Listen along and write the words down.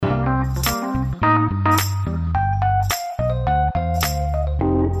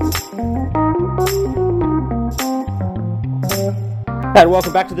And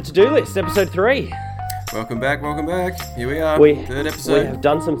welcome back to the To-Do List, episode 3. Welcome back. Here we are, third episode. We have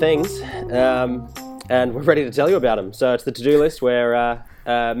done some things, and we're ready to tell you about them. So it's the To-Do List where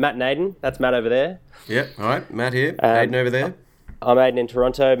Matt and Aiden, that's Matt over there. Yep, all right, Matt here, Aiden over there. I'm Aiden in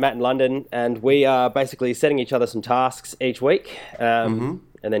Toronto, Matt in London, and we are basically setting each other some tasks each week, and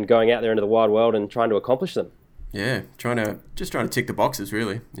then going out there into the wide world and trying to accomplish them. Yeah, trying to tick the boxes,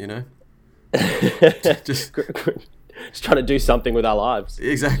 really, you know. Just trying to do something with our lives.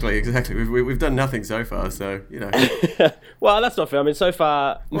 Exactly. We've done nothing so far, so, you know. Well, that's not fair. I mean, so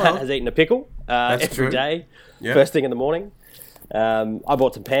far, Matt has eaten a pickle every day, first thing in the morning. I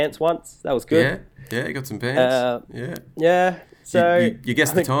bought some pants once. That was good. Yeah, you got some pants. Yeah. So you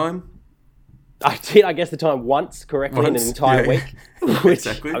guessed the time? I did. I guessed the time once correctly in an entire week. Which,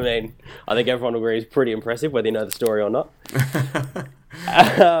 exactly. I mean, I think everyone will agree is pretty impressive, whether you know the story or not.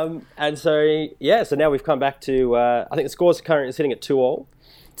 And so now we've come back to, I think the score's currently sitting at 2-2.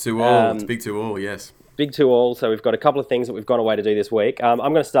 2-2, it's big 2-2, yes. Big 2-2, so we've got a couple of things that we've gone away to do this week. I'm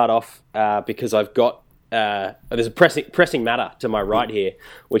going to start off because I've got, there's a pressing matter to my right here,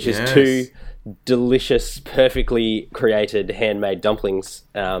 which is two delicious, perfectly created handmade dumplings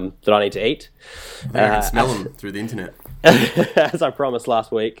that I need to eat. I can smell them through the internet. As I promised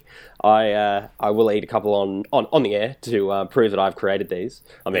last week, I will eat a couple on the air to prove that I've created these.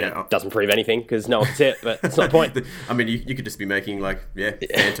 I mean, it doesn't prove anything because no one can see it, but that's not the point. I mean, you could just be making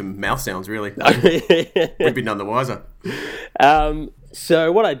phantom mouth sounds, really. We'd be none the wiser.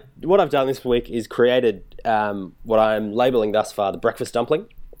 So what I've done this week is created what I'm labelling thus far the breakfast dumpling.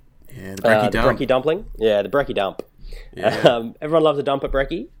 Yeah, the brekkie dump. The brekkie dumpling. Yeah, the brekkie dump. Yeah. Everyone loves a dump at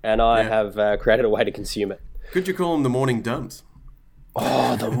brekkie, and I have created a way to consume it. Could you call them the morning dumps?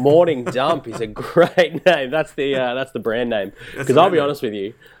 Oh, the morning dump is a great name. That's the brand name. Because I'll be honest with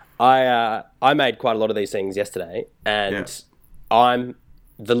you, I made quite a lot of these things yesterday, and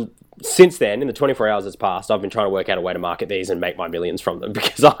since then, in the 24 hours that's passed, I've been trying to work out a way to market these and make my millions from them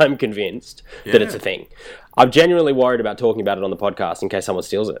because I'm convinced that it's a thing. I'm genuinely worried about talking about it on the podcast in case someone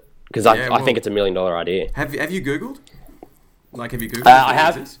steals it because I think it's $1 million idea. Have you Googled? Have you Googled? I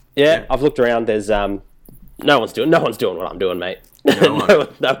have. Yeah, I've looked around. There's no one's doing what I'm doing, mate. No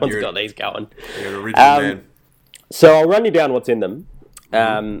one's got these going. You're an original man. So I'll run you down what's in them.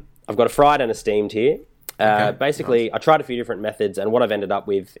 I've got a fried and a steamed here. Basically, nice. I tried a few different methods, and what I've ended up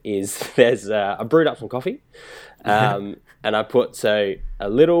with is I brewed up some coffee, and I put I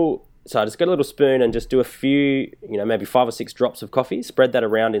just got a little spoon and just do a few, maybe 5 or 6 drops of coffee, spread that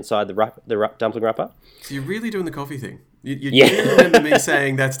around inside the dumpling wrapper. So you're really doing the coffee thing? You remember me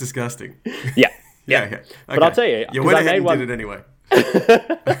saying that's disgusting? Yeah. Okay. But I'll tell you, you went ahead and did it anyway.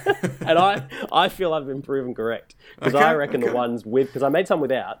 And I feel I've been proven correct because I reckon the ones with, because I made some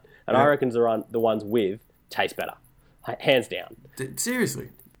without, and I reckon the ones with taste better, hands down. Seriously?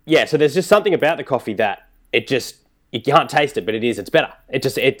 Yeah. So there's just something about the coffee that you can't taste it, but it's better.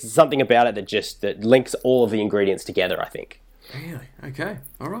 It's something about it that links all of the ingredients together, I think. Really? Okay.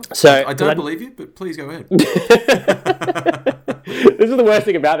 All right. So I don't believe you, but please go ahead. This is the worst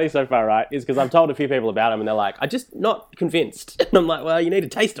thing about these so far, right? Is because I've told a few people about them and they're like, I'm just not convinced. And I'm like, well, you need to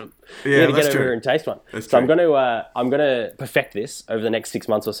taste them. You need to get over here and taste one. That's so true. I'm gonna perfect this over the next 6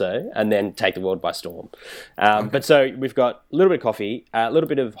 months or so and then take the world by storm. But so we've got a little bit of coffee, a little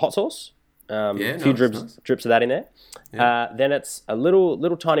bit of hot sauce, a few drips of that in there. Yeah. Then it's a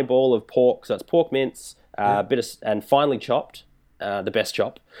little tiny ball of pork. So it's pork mince, and finely chopped, the best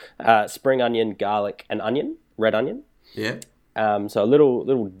chop, spring onion, garlic, and onion, red onion. Yeah. So a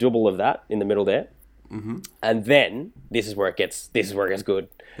little double of that in the middle there, and then this is where it gets good.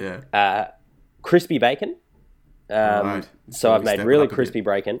 Yeah. Crispy bacon. Right. So I've made really crispy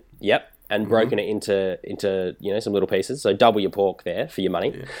bacon. Yep, and broken it into some little pieces. So double your pork there for your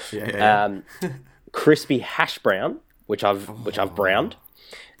money. Yeah. Crispy hash brown, which I've browned.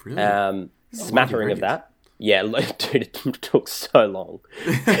 Brilliant. Smattering of that. Yeah, dude, it took so long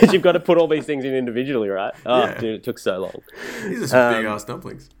because you've got to put all these things in individually, right? Dude, it took so long. These are some big-ass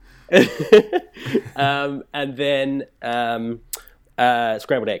dumplings. And then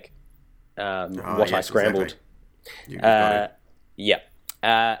scrambled egg. I scrambled. Exactly.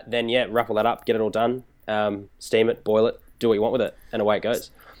 Then, wrap all that up, get it all done, steam it, boil it, do what you want with it, and away it goes.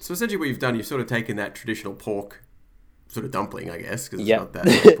 So essentially what you've done, you've sort of taken that traditional pork sort of dumpling, I guess, because it's not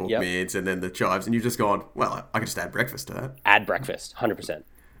that pork mince and then the chives, and you've just gone, well, I could just add breakfast to that. Add breakfast, 100%.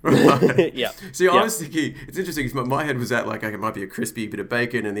 Right. Yeah. See, I was thinking, it's interesting because my head was at it might be a crispy bit of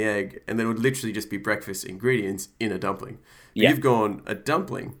bacon and the egg, and then it would literally just be breakfast ingredients in a dumpling. But you've gone a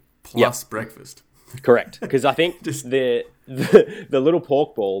dumpling plus breakfast. Correct, because I think the little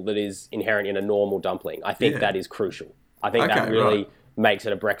pork ball that is inherent in a normal dumpling, I think that is crucial. I think that really makes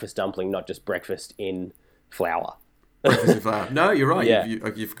it a breakfast dumpling, not just breakfast in flour. Breakfast in flour. No, you're right. Yeah.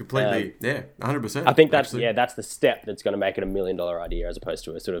 You've completely, 100%. I think that's the step that's going to make it $1 million idea as opposed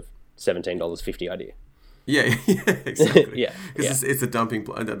to a sort of $17.50 idea. Yeah, exactly. Yeah, because it's the dumpling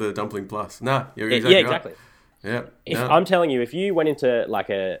plus. No, you're exactly exactly. Right. Yeah. I'm telling you, if you went into like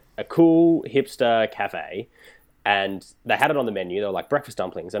a cool hipster cafe and they had it on the menu, they were like breakfast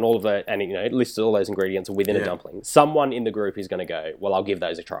dumplings and it lists all those ingredients within a dumpling. Someone in the group is going to go, well, I'll give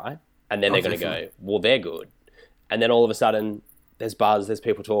those a try. And then they're going to go, well, they're good. And then all of a sudden there's buzz, there's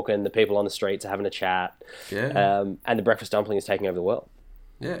people talking, the people on the streets are having a chat. Yeah. And the breakfast dumpling is taking over the world.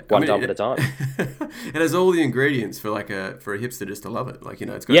 Yeah, One dump at a time. It has all the ingredients for a hipster just to love it.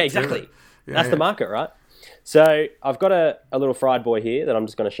 It's got exactly. That's the market, right? So I've got a little fried boy here that I'm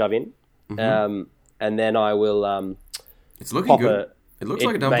just going to shove in, and then I will. It's looking good. It looks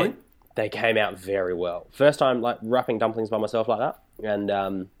like a dumpling. They came out very well. First time wrapping dumplings by myself like that, and I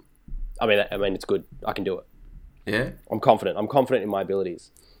mean it's good. I can do it. Yeah, I'm confident. I'm confident in my abilities,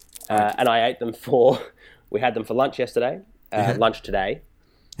 and I ate them we had them for lunch yesterday, lunch today.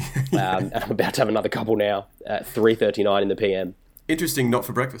 And I'm about to have another couple now at 3:39 in the PM. Interesting, not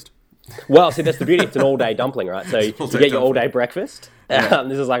for breakfast. Well, see, that's the beauty. It's an all-day dumpling, right? So you get your all-day breakfast. Yeah.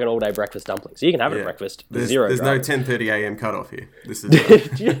 This is like an all-day breakfast dumpling. So you can have it at breakfast. There's no 10:30 a.m. cutoff here. This is.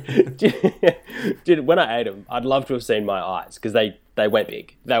 Dude, when I ate them, I'd love to have seen my eyes because they went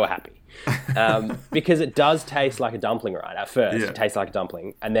big. They were happy. Because it does taste like a dumpling, right? At first, it tastes like a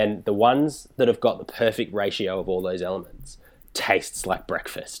dumpling. And then the ones that have got the perfect ratio of all those elements tastes like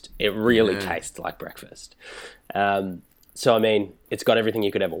breakfast. It really tastes like breakfast. So, I mean, it's got everything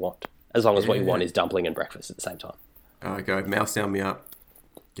you could ever want, as long as what you want is dumpling and breakfast at the same time. All right, go. Mouth sound me up.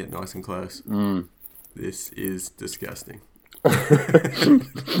 Get nice and close. This is disgusting. You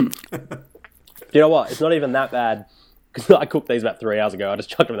know what? It's not even that bad. Because I cooked these about 3 hours ago. I just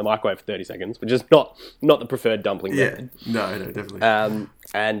chucked them in the microwave for 30 seconds, which is not the preferred dumpling method. No, definitely.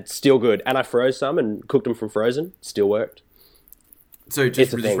 And still good. And I froze some and cooked them from frozen. Still worked. So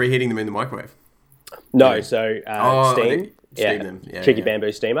just reheating them in the microwave? No, so steam. Steam them. Yeah, cheeky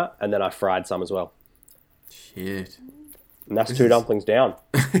bamboo steamer. And then I fried some as well. Shit. And that's two dumplings down.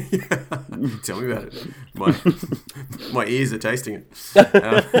 Tell me about it. My ears are tasting it.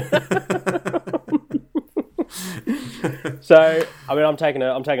 So, I mean, I'm taking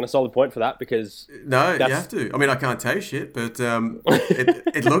a solid point for that because you have to. I mean, I can't taste shit, but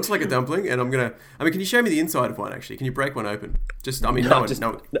it looks like a dumpling, and can you show me the inside of one? Actually, can you break one open?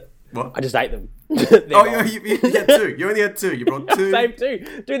 What? I just ate them. You had two. You only had two. You brought two. Same two,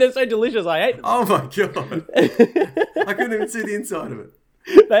 dude. They're so delicious. I ate them. Oh my god! I couldn't even see the inside of it.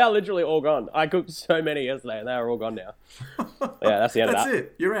 They are literally all gone. I cooked so many yesterday, and they are all gone now. Yeah, that's the end of that. That's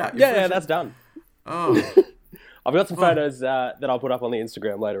it. You're out. Yeah, that's done. Oh. I've got some photos that I'll put up on the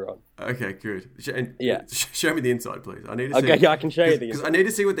Instagram later on. Okay, good. Show me the inside, please. I need to see. Okay, I can show you the inside. Because I need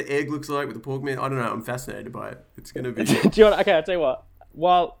to see what the egg looks like with the pork meat. I don't know. I'm fascinated by it. It's going to be... Okay, I'll tell you what.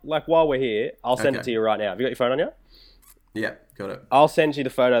 While we're here, I'll send it to you right now. Have you got your phone on you? Yeah, got it. I'll send you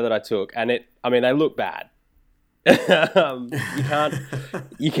the photo that I took, and they look bad. You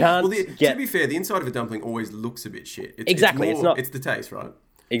can't to be fair, the inside of a dumpling always looks a bit shit. It's the taste, right?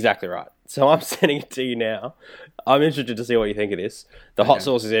 Exactly right. So I'm sending it to you now. I'm interested to see what you think of this. The hot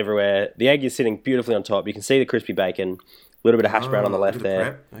sauce is everywhere. The egg is sitting beautifully on top. You can see the crispy bacon. A little bit of hash brown on the left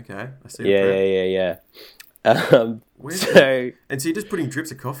there. Prep. Okay, I see. Yeah. So you're just putting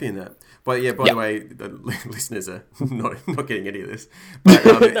drips of coffee in that. By the way, the listeners are not getting any of this.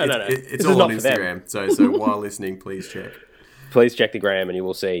 But, no. It's all on Instagram. So while listening, please check. Please check the gram, and you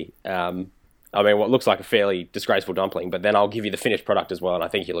will see. What looks like a fairly disgraceful dumpling, but then I'll give you the finished product as well, and I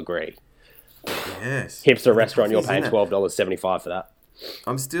think you'll agree. Yes. Hipster restaurant, you're paying $12.75 for that.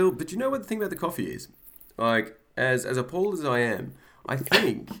 But you know what the thing about the coffee is? Like, as appalled as I am, I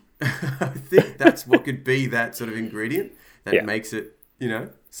think that's what could be that sort of ingredient that makes it,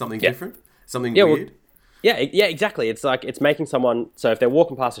 something different, something weird. Yeah, exactly. It's like it's making someone. So if they're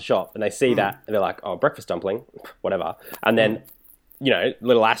walking past a shop and they see that and they're like, "Oh, breakfast dumpling, whatever," and then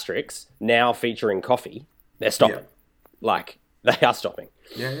little asterisks now featuring coffee, they're stopping. Like they are stopping.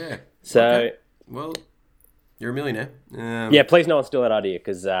 Yeah. So, okay. Well, you're a millionaire. Please no one steal that idea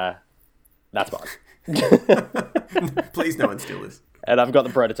because that's mine. Please no one steal this. And I've got the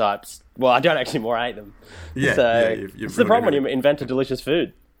prototypes. Well, I don't actually more eat them. Yeah. So it's the problem when you invent a delicious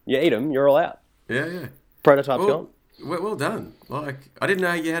food. You eat them, you're all out. Yeah. Prototype's gone. Well done. Like I didn't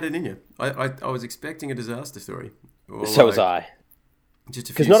know you had it in you. I was expecting a disaster story. So was I.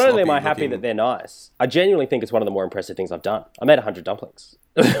 Because not only am I happy that they're nice, I genuinely think it's one of the more impressive things I've done. I made 100 dumplings.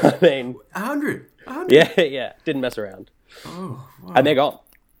 100? Yeah. Didn't mess around. Oh, wow. And they're gone.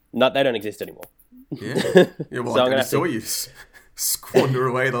 No, they don't exist anymore. Yeah. Well, so I saw you squander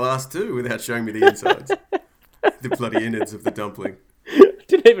away the last two without showing me the insides. The bloody innards of the dumpling.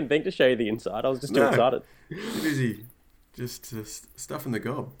 Didn't even think to show you the inside. I was just too excited. Too busy just stuffing the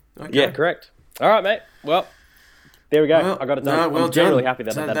gob. Okay. Yeah, correct. All right, mate. Well, there we go. Well, I got it done. I'm generally happy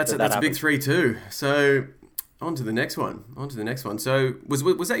that that's a big 3-2. So on to the next one. So was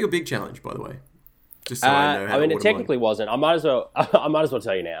that your big challenge, by the way? Just so I know. It technically wasn't. I might as well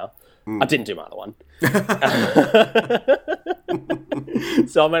tell you now. I didn't do my other one.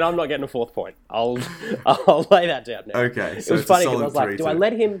 So I'm not getting a 4th point. I'll lay that down now. Okay. So it was funny because I was like, do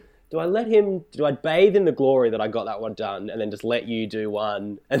I bathe in the glory that I got that one done and then just let you do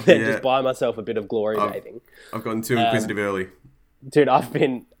one and then just buy myself a bit of glory bathing? I've gotten too inquisitive early. Dude, I've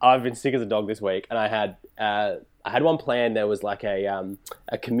been sick as a dog this week, and I had one planned. There was like a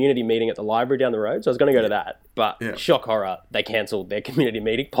community meeting at the library down the road, so I was going to go to that. But shock horror, they cancelled their community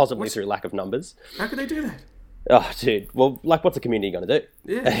meeting, possibly through lack of numbers. How could they do that? Oh, dude. Well, like, what's a community going to do?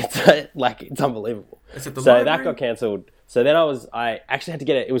 Yeah. It's unbelievable. It's at the so library? That got cancelled. So then I actually had to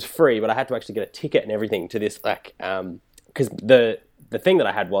get it. It was free, but I had to actually get a ticket and everything to this, because the thing that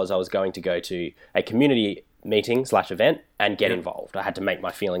I had was I was going to go to a community meeting / event and get involved. I had to make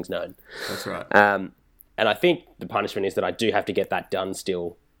my feelings known. That's right. And I think the punishment is that I do have to get that done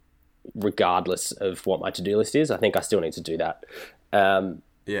still, regardless of what my to-do list is. I think I still need to do that.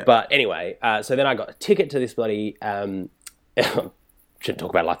 But anyway, so then I got a ticket to this bloody... shouldn't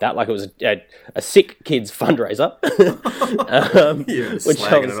talk about it like that. Like it was a sick kids fundraiser, which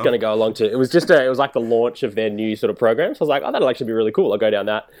I was going to go along to. It was just it was like the launch of their new sort of program. So I was like, oh, that'll actually be really cool. I'll go down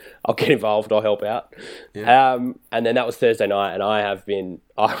that. I'll get involved. I'll help out. Yeah. And then that was Thursday night, and I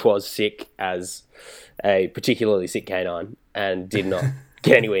was sick as a particularly sick canine and did not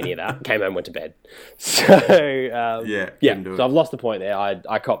get anywhere near that. Came home, went to bed. So So I've lost the point there.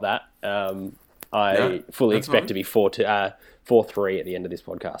 I copped that. I fully expect to be 4-3 at the end of this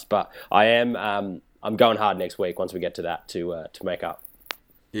podcast, but I am I'm going hard next week once we get to that to make up.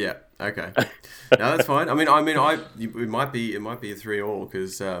 Yeah. Okay. No, that's fine. I mean, it might be a 3-3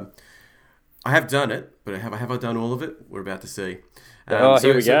 because I have done it, but have I done all of it? We're about to see.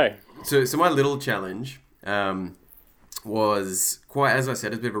 Here we go. So my little challenge was quite, as I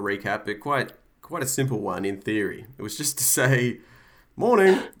said, a bit of a recap, but quite a simple one in theory. It was just to say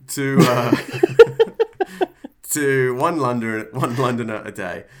morning to to one Londoner a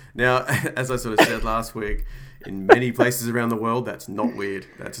day. Now, as I sort of said last week, in many places around the world, that's not weird.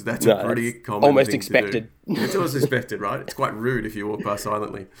 That's a pretty common almost thing expected. To do. It's almost expected, right? It's quite rude if you walk past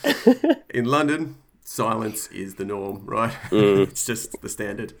silently. In London, silence is the norm, right? It's just the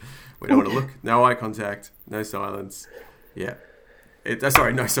standard. We don't want to look. No eye contact. No silence. Yeah. No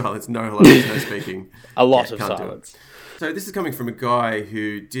silence. No hello. No speaking. A lot of silence. So this is coming from a guy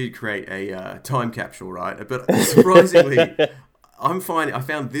who did create a time capsule, right? But surprisingly, I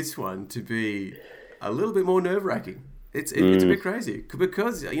found this one to be a little bit more nerve-wracking. It's a bit crazy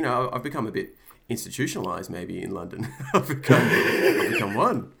because I've become a bit institutionalized maybe in London. I've become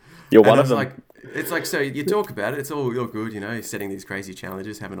one. You're one of them. It's like, so you talk about it, it's all good, you're setting these crazy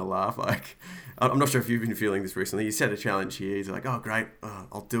challenges, having a laugh. Like, I'm not sure if you've been feeling this recently. You set a challenge here, you're like, oh, great,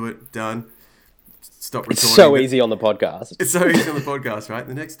 I'll do it, done. Stop recording. It's so easy on the podcast. It's so easy on the podcast, right?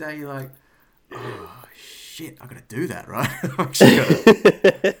 The next day, you're like, oh, shit, I got to do that, right? I've actually got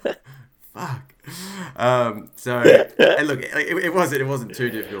to... Fuck. And look, it wasn't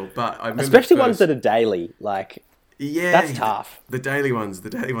too difficult, but I remember especially ones that are daily, like... Yeah, that's tough. The daily ones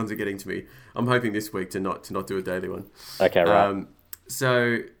are getting to me. I'm hoping this week to not do a daily one. Okay, right.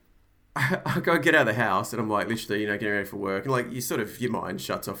 So I go get out of the house and I'm like literally, getting ready for work, and like your mind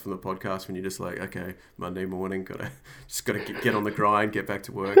shuts off from the podcast when you're just like, okay, Monday morning, gotta get on the grind, get back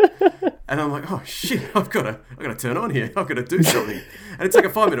to work. And I'm like, oh shit, I've got to turn on here. I've got to do something. And it's like a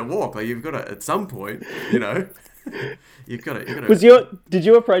 5-minute walk. Like you've got to, at some point, you've got to. Did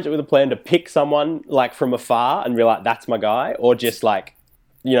you approach it with a plan to pick someone like from afar and be like, that's my guy, or just like,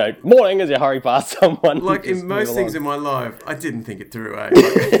 morning as you hurry past someone? Like in most things in my life, I didn't think it through. Like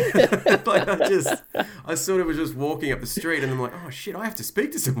I sort of was just walking up the street and I'm like, oh shit, I have to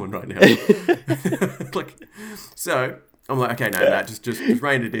speak to someone right now. So I'm like, okay, no, Matt, just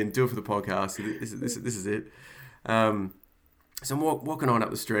rein it in, do it for the podcast. This is it. So I'm walking on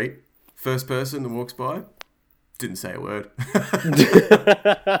up the street. First person that walks by didn't say a word. And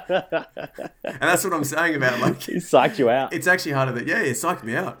that's what I'm saying about like he psyched you out. It's actually harder than it psyched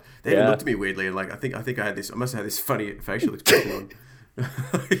me out. They even looked at me weirdly and like I think I had this. I must have had this funny facial expression on.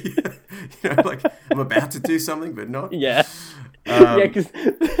 Like I'm about to do something but not. Yeah. Because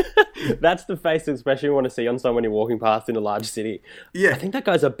That's the facial expression you want to see on someone you're walking past in a large city. Yeah. I think that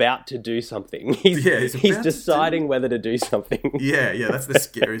guy's about to do something. He's deciding whether to do something. Yeah, that's the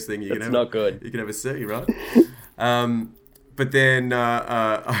scariest thing you can ever. Not good. You can ever see, right? But then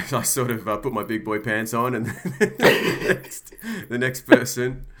I sort of put my big boy pants on, and the next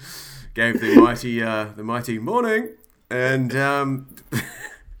person gave the mighty morning, and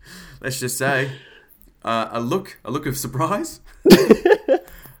let's just say a look of surprise,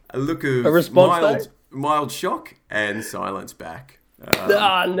 a look of mild shock, and silence back.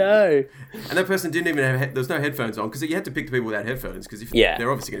 No! And that person didn't even have. There was no headphones on because you had to pick the people without headphones because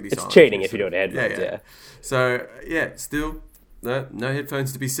they're obviously going to be silent. It's cheating if you do it headphones. Yeah. So still no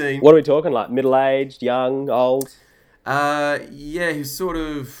headphones to be seen. What are we talking like? Middle-aged, young, old? He's sort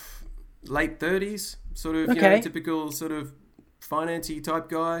of late 30s, sort of typical sort of financy type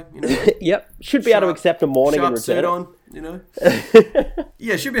guy. Yep, should be able to accept a morning in return. Suit on,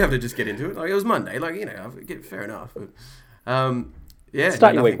 should be able to just get into it. Like it was Monday, fair enough. But,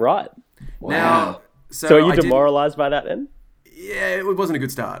 start your week right. Wow. Now, so are you demoralised by that then? Yeah, it wasn't a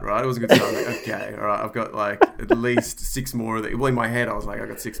good start, right? It wasn't a good start. Okay, all right, I've got like at least 6 more of these. Well, in my head, I was like, I've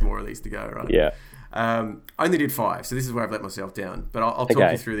got 6 more of these to go, right? Yeah. I only did 5, so this is where I've let myself down. But I'll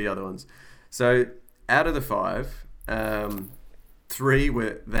talk you through the other ones. So out of the 5, 3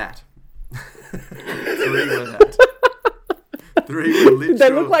 were that. 3 were that. 3 were literal. They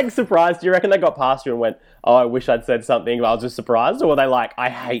look like surprised. Do you reckon they got past you and went, "Oh, I wish I'd said something, but I was just surprised"? Or were they like, "I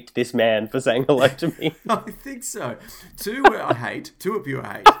hate this man for saying hello to me"? I think so. 2 were I hate. 2 were pure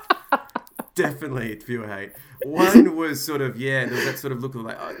hate. Definitely pure hate. 1 was sort of, there was that sort of look of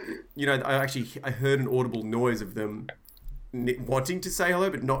like, I heard an audible noise of them wanting to say hello,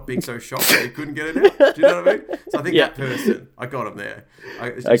 but not being so shocked that they couldn't get it out. Do you know what I mean? So I think that person, I got him there.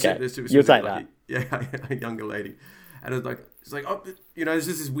 You'll take that. Yeah, a younger lady. And it was like, it's like, oh, there's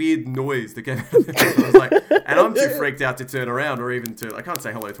just this weird noise that came out of it. I was like, and I'm too freaked out to turn around or even I can't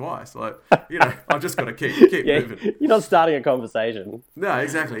say hello twice. Like, I've just got to keep moving. You're not starting a conversation. No,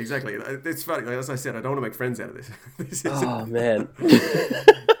 exactly. It's funny. Like, as I said, I don't want to make friends out of this. Oh, man.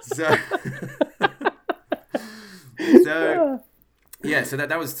 So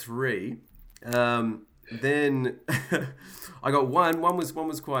that was 3. Then I got 1. One was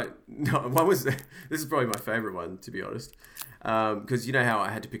quite. No, one was. This is probably my favorite one, to be honest, because you know how I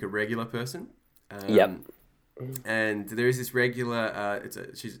had to pick a regular person. Yep. And there is this regular.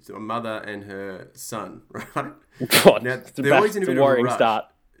 She's a mother and her son, right? God, now, it's a worrying start.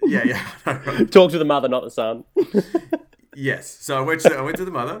 Yeah. Right. Talk to the mother, not the son. Yes. So I went to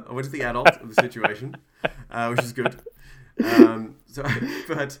the mother. I went to the adult of the situation, which is good.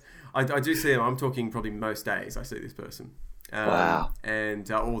 But I do see them. I'm talking probably most days I see this person. Wow.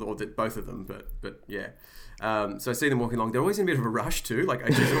 And or both of them, but yeah. So I see them walking along. They're always in a bit of a rush too. Like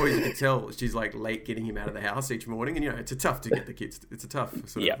she's always, you can tell she's like late getting him out of the house each morning. And it's tough to get the kids. It's a tough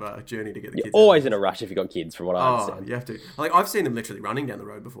sort of journey to get the kids. You're always in a rush if you've got kids, from what I understand. You have to. Like I've seen them literally running down the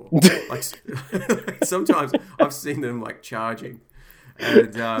road before. Like sometimes I've seen them like charging.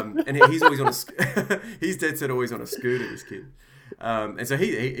 And he's always on he's dead set always on a scooter, this kid. And so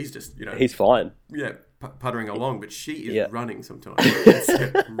he's just, he's fine. Yeah, puttering along, but she is running sometimes.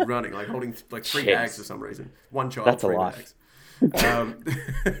 Running, like holding like 3 bags for some reason. One child, that's 3 bags.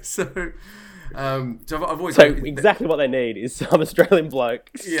 So I've always exactly what they need is some Australian bloke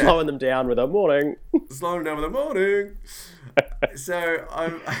slowing them down with a morning. Slowing them down with a morning. So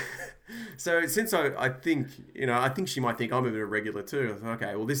since I think she might think I'm a bit irregular too. I thought,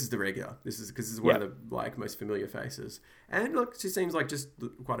 okay, well this is the regular. This is one of the like most familiar faces, and look, she seems like just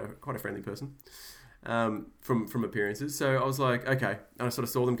quite a friendly person from appearances. So I was like, okay, and I sort of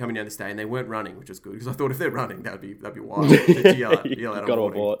saw them coming down the stay, and they weren't running, which was good because I thought if they're running, that'd be wild. To yell out. Got to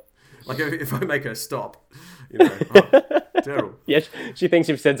abort. Like if I make her stop, terrible. Yeah, she thinks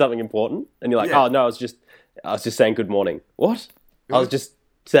you've said something important, and you're like, oh no, I was just saying good morning. What? I was just.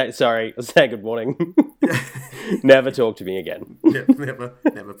 Sorry, say good morning. Never talk to me again. Yeah, never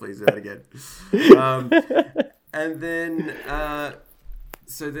please do that again. And then,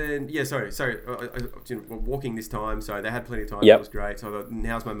 walking this time, so they had plenty of time. Yep. It was great. So I thought,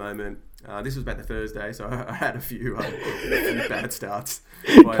 now's my moment. This was about the Thursday, so I had a few bad starts.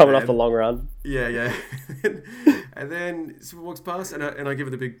 Coming off the long run. Yeah. And then someone walks past, and I give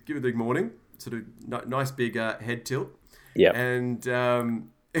it the big morning, sort of nice big head tilt. Yeah. And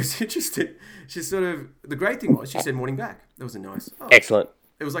it was interesting. She sort of, the great thing was she said morning back. That was a nice. Oh. Excellent.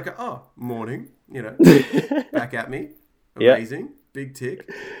 It was like morning, back at me. Amazing. Big tick.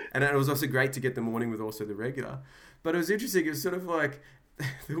 And it was also great to get the morning with also the regular. But it was interesting. It was sort of like,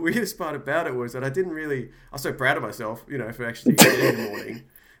 the weirdest part about it was that I was so proud of myself, for actually getting the morning.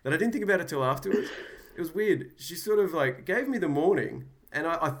 that I didn't think about it till afterwards. It was weird. She sort of like gave me the morning, and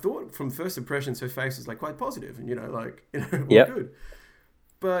I thought from first impressions her face was like quite positive, and all good.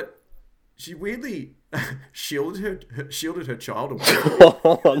 But she weirdly shielded her child away.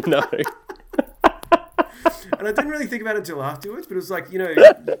 Oh no. And I didn't really think about it until afterwards, but it was like, do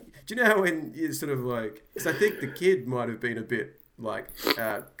you know how when you sort of like, because I think the kid might have been a bit like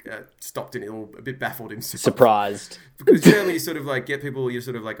stopped in it, or a bit baffled himself. Surprised. Because generally you sort of like get people, you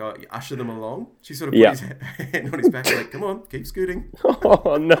sort of like you usher them along. She sort of put his hand on his back like, come on, keep scooting.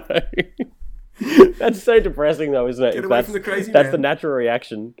 Oh no. That's so depressing though, isn't it? Get away from the crazy That's man. the natural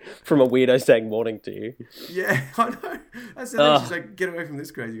reaction from a weirdo saying morning to you. Yeah, I know. That's the thing. She's like, get away from this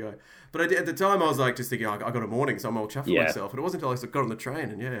crazy guy. But at the time I was like just thinking, I got a morning, so I'm all chuffed with myself. And it wasn't until I got on the train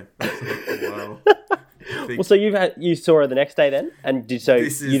and wow. Well, so you saw her the next day then, and you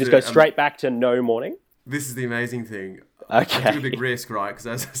just go straight back to no morning. This is the amazing thing. Okay. I took a big risk, right? Because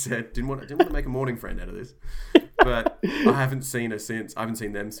as I said, didn't want to make a morning friend out of this. But I haven't seen her since. I haven't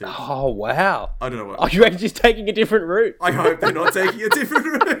seen them since. Oh wow! I don't know what. Oh, you reckon she's taking a different route? I hope they're not taking a different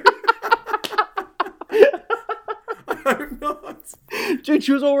route. I hope not. Dude,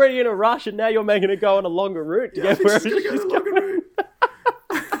 she was already in a rush, and now you're making her go on a longer route to get where she's going. A longer route.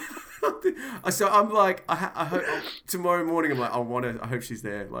 So I'm like, I hope tomorrow morning. I'm like, I hope she's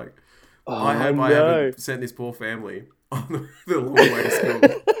there. Like, I hope I haven't sent this poor family on the long way to school.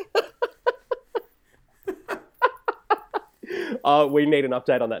 We need an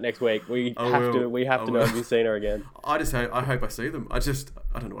update on that next week. We have to know if you've seen her again. I hope I see them. I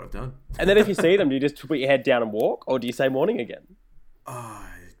don't know what I've done. And then if you see them, do you just put your head down and walk, or do you say morning again?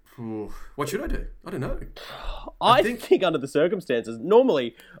 What should I do? I don't know. I think under the circumstances,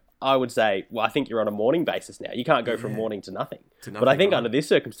 normally I would say, well, I think you're on a morning basis now. You can't go from morning to nothing. But I think under this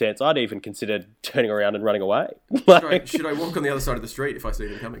circumstance, I'd even consider turning around and running away. Should I walk on the other side of the street if I see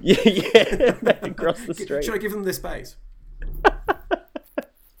them coming? Yeah, across the street. Should I give them their space?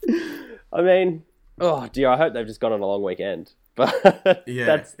 I mean, oh dear, I hope they've just gone on a long weekend. But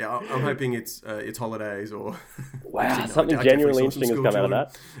I'm hoping it's holidays or wow, something genuinely interesting has come out of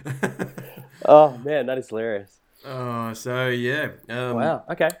that. Oh man, that is hilarious. So yeah. Wow.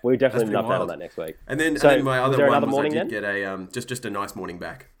 Okay, we definitely need an update on that next week. And then my other one was I did get a just a nice morning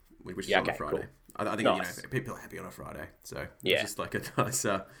back, which is on a Friday. Cool. I think people are happy on a Friday, so it's just like a nice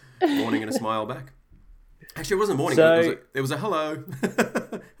morning and a smile back. Actually, it wasn't a morning. It was a hello.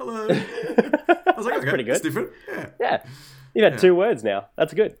 Hello. I was like, okay, pretty good. It's different. Yeah. You've had 2 words now.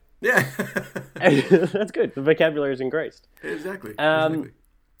 That's good. Yeah. That's good. The vocabulary is increased. Exactly.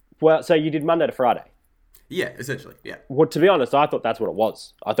 Well, so you did Monday to Friday. Yeah, essentially. Yeah. Well, to be honest, I thought that's what it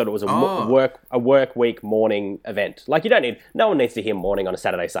was. I thought it was a work week morning event. Like no one needs to hear morning on a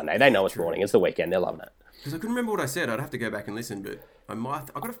Saturday, Sunday. They know it's morning. It's the weekend. They're loving it. Because I couldn't remember what I said. I'd have to go back and listen, but I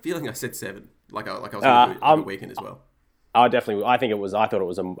got a feeling I said 7. Like I was going to do it on a weekend as well. I thought it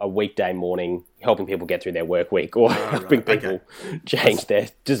was a weekday morning, helping people get through their work week, or helping people change their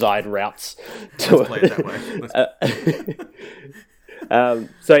desired routes. Let's play it that way.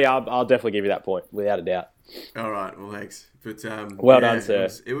 So yeah, I'll definitely give you that point, without a doubt. All right, well, thanks. But well done, sir.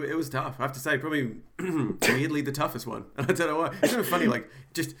 It was tough. I have to say, probably weirdly the toughest one. And I don't know why. It's kind of funny, like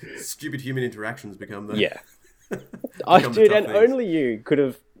just stupid human interactions become the dude, and only you could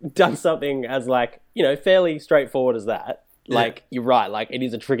have done something as fairly straightforward as that. Like you're right, like it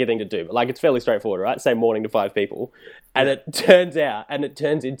is a tricky thing to do, but like it's fairly straightforward, right? Say morning to 5 people, and it turns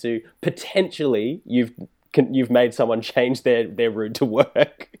into potentially you've made someone change their route to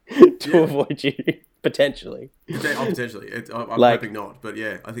work to avoid you. Potentially. Potentially. I'm hoping not, but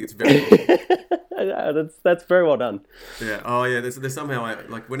yeah, I think it's very well. That's very well done. Yeah. Oh yeah. There's somehow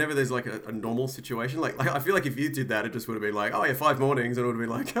whenever there's like a normal situation, like I feel like if you did that, it just would have been like, oh yeah, 5 mornings, and it would have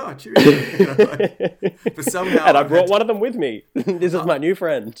been like, oh, cheerio. But somehow, and I brought one of them with me. This is my new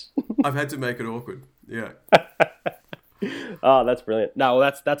friend. I've had to make it awkward. Yeah. Oh, that's brilliant. No,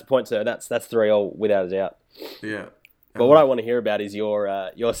 well, that's a point, sir. That's 3-3 without a doubt. Yeah. But what I want to hear about is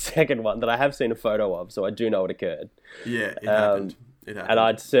your second one that I have seen a photo of, so I do know what occurred. Yeah, it happened. And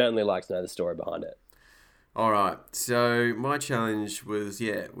I'd certainly like to know the story behind it. All right. So my challenge was,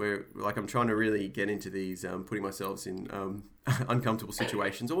 I'm trying to really get into these, putting myself in uncomfortable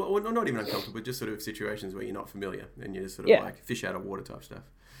situations, or not even uncomfortable, but just sort of situations where you're not familiar and you're just sort of like fish out of water type stuff.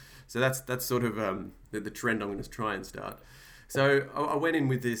 So that's sort of the trend I'm going to try and start. So I went in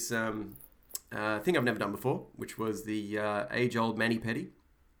with this thing I've never done before, which was the age-old mani-pedi.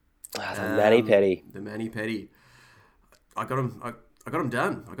 The mani-pedi. The mani-pedi. I got them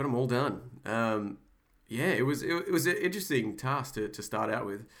done. I got them all done. It was an interesting task to start out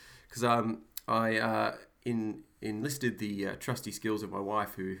with, because enlisted the trusty skills of my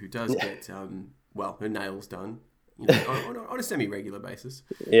wife, who does get her nails done, you know, on a semi-regular basis.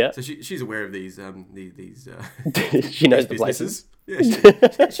 Yeah. So she's aware of these she knows the businesses. places.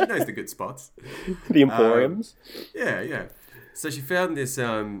 Yeah, she knows the good spots. The emporiums. Yeah. So she found this.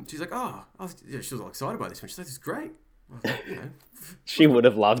 She's like, she was all excited by this one. She's like, "This is great." I was like, you know, she would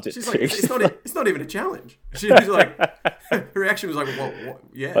have loved it. She's too. like, it's not even a challenge. She was like, her reaction was like, "What?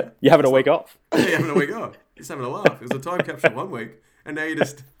 Yeah, Like, you're having a week off. Yeah, you're having a week off. Just having a laugh. It was a time capsule 1 week, and now you're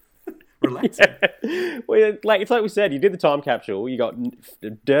just relaxing." Well, like it's like we said, you did the time capsule. You got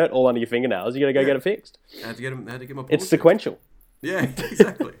dirt all under your fingernails. You got to go get it fixed. I had to get my. It's sequential. Yeah,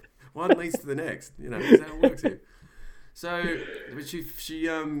 exactly. One leads to the next. You know, that's how it works here. So, but she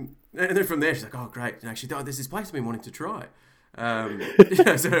and then from there she's like, "Oh, great! And actually, there's this place I've been wanting to try." So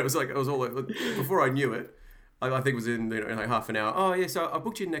it was all like, before I knew it. I think it was in like half an hour. Oh yeah, so I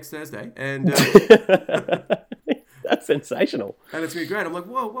booked you next Thursday, and that's sensational. And it's gonna be great. I'm like,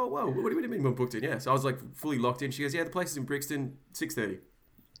 whoa! What do you mean we're booked in? Yeah, so I was like fully locked in. She goes, "Yeah, the place is in Brixton, 6:30.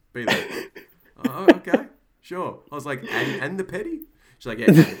 Be there." Oh, okay, sure. I was like, and the petty? She's like, "Yeah,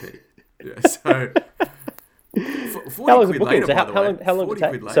 and the petty." Yeah, so 40 how long quid later, how long did it take?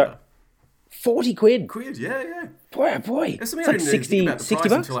 Quid later. So, 40 quid? Yeah. Boy. That's It's something I like didn't 60, think about the 60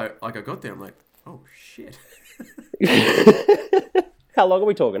 price bucks? until I got there. I'm like, oh shit. How long are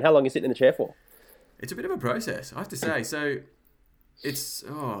we talking? How long are you sitting in the chair for? It's a bit of a process, I have to say. So it's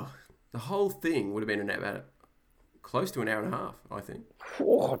the whole thing would have been about close to an hour and a half, I think.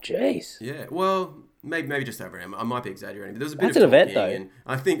 Oh, jeez. Yeah. Well, maybe just over an hour. I might be exaggerating, but there was a bit That's of an event, talking, though. and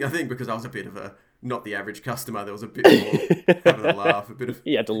I think because I was a bit of a not the average customer, there was a bit more having a laugh, a bit of.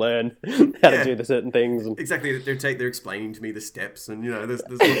 You had to learn how to do the certain things. And... Exactly, they're explaining to me the steps, and there's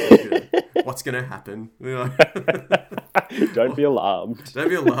lots of, what's going to happen. Don't be alarmed. Don't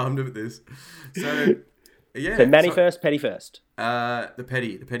be alarmed at this. So yeah. So Manny first, Petty first. The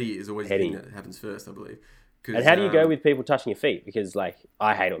petty is always the thing that happens first, I believe. And how do you go with people touching your feet? Because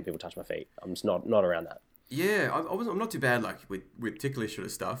I hate it when people touch my feet. I'm just not around that. Yeah, I'm not too bad with ticklish sort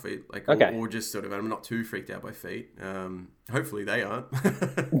of stuff, or just sort of. I'm not too freaked out by feet. Hopefully they aren't.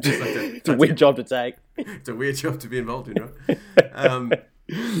 It's a weird job to take. It's a weird job to be involved in, right?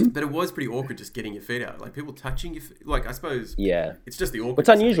 But it was pretty awkward just getting your feet out, like people touching your feet. Like I suppose, it's just the awkward. It's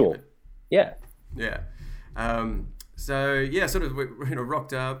unusual. Yeah. So yeah, sort of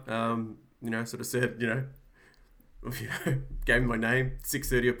rocked up. Sort of said, gave me my name,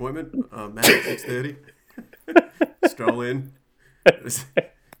 6:30 appointment. Matt at 6:30. Stroll in.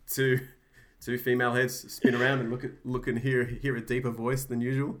 Two female heads spin around and look and hear a deeper voice than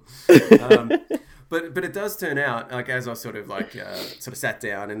usual. But it does turn out, like, as I sort of sat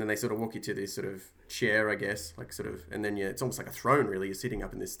down, and then they sort of walk you to this sort of chair, I guess, and then it's almost like a throne, really. You're sitting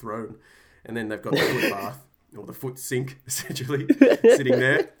up in this throne, and then they've got the foot bath or the foot sink essentially sitting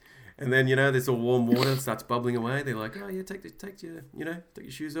there. And then, there's all warm water starts bubbling away. They're like, oh yeah, take your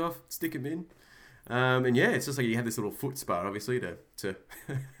shoes off, stick them in. And yeah, it's just like you have this little foot spa, obviously, to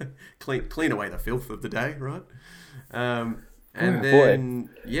clean away the filth of the day, right? And then,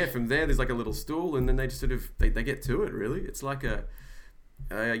 from there, there's like a little stool, and then they just sort of, they get to it, really. It's like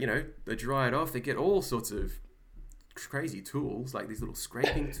they dry it off. They get all sorts of crazy tools, like these little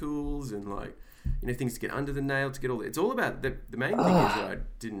scraping tools and like, things to get under the nail, to get all... It's all about... The main thing is that I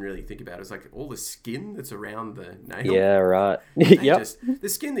didn't really think about is like all the skin that's around the nail. Yeah, right. Yep. The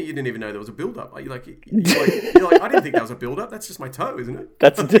skin that you didn't even know there was a build-up. You're like, I didn't think that was a build-up. That's just my toe, isn't it?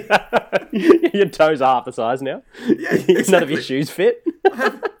 That's your toes are half the size now. Yeah, exactly. None of your shoes fit. I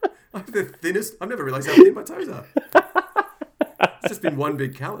have the thinnest... I've never realised how thin my toes are. It's just been one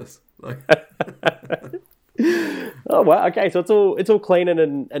big callus. Like... Oh, wow. Okay, so it's all cleaning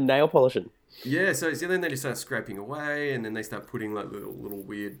and nail polishing. Yeah, so then they just start scraping away, and then they start putting like little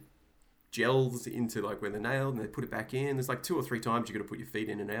weird gels into like where they're nailed, and they put it back in. There's like 2 or 3 times you got to put your feet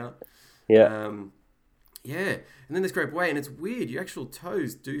in and out. Yeah. And then they scrape away, and it's weird. Your actual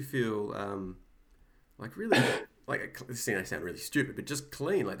toes do feel like really like this thing. I sound really stupid, but just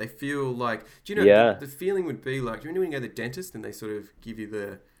clean. Like they feel like. Do you know the feeling would be like? Do you know when you go to the dentist and they sort of give you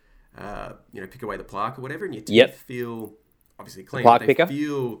the pick away the plaque or whatever, and your teeth feel obviously clean. Plaque they picker?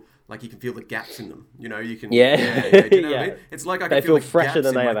 Feel like you can feel the gaps in them. You can. Do you know what I mean? It's like I can feel the fresher gaps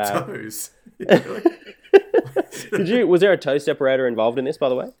than they in my ever have. toes. Was there a toe separator involved in this, by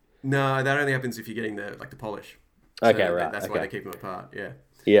the way? No, that only happens if you're getting the polish. Okay, so right. That's why they keep them apart. Yeah.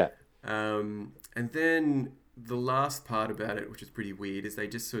 Yeah. And then the last part about it, which is pretty weird, is they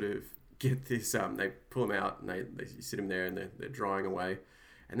just sort of get this. They pull them out and they sit them there and they're drying away.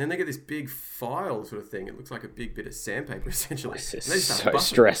 And then they get this big file sort of thing. It looks like a big bit of sandpaper, essentially. This is so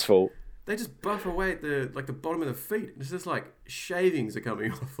stressful. they just buff away at the bottom of the feet. It's just like shavings are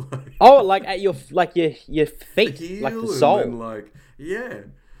coming off. Oh, like at your feet, the like the sole. And yeah.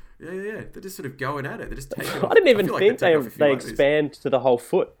 They're just sort of going at it. They're just taking it off. I didn't even think they like expand to the whole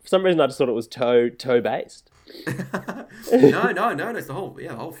foot. For some reason, I just thought it was toe based. No. It's the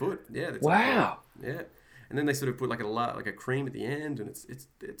whole foot. Yeah. Wow. Yeah. And then they sort of put like a cream at the end, and it's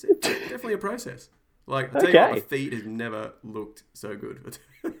definitely a process. Like I tell you what, my feet have never looked so good.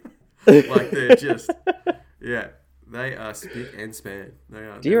 Like they're just they are spick and span. They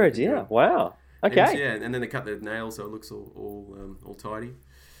are. Dear, oh dear. Wow. Okay. And then they cut the nails so it looks all tidy.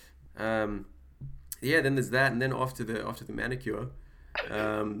 Then there's that, and then off to the manicure.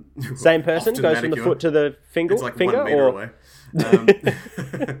 Same person goes from the foot to the finger. It's like 1 meter away.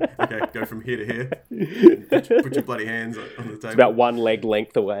 Okay, go from here to here. Put your bloody hands on the table. It's about one leg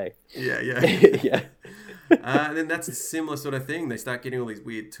length away. Yeah. Yeah. And then that's a similar sort of thing. They start getting all these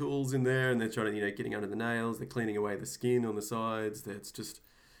weird tools in there, and they're trying to getting under the nails. They're cleaning away the skin on the sides. It's just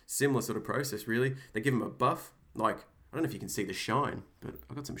similar sort of process, really. They give them a buff. Like, I don't know if you can see the shine, but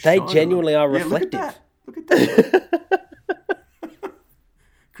I've got some shine. They genuinely are reflective. Look at that.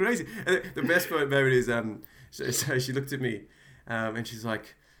 Crazy. And the best moment is, so she looked at me, and she's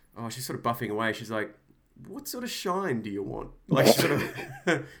like, she's sort of buffing away. She's like, what sort of shine do you want? Like,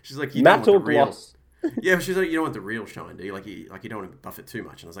 she's like, you matte don't or want the real. gloss? Yeah, she's like, you don't want the real shine, do you? Like you don't want to buff it too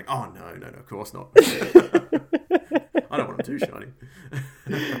much. And I was like, oh no, of course not. I don't want them too shiny.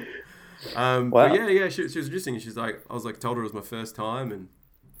 Wow. But yeah, she was interesting. She's like, I was like, told her it was my first time,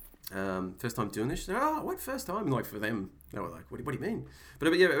 and first time doing this. She said, oh, what first time? And like for them, they were like, what do you mean?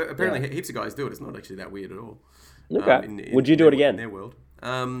 But yeah, apparently heaps of guys do it. It's not actually that weird at all. Okay. Would you do it again? In their world.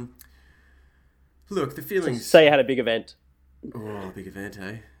 Look, the feelings. Say you had a big event. Oh, big event,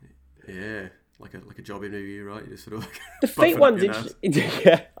 eh? Yeah. Like a job interview, right? You just sort of like the feet one's interesting.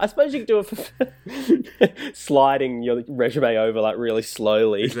 Yeah, I suppose you could do it for sliding your resume over like really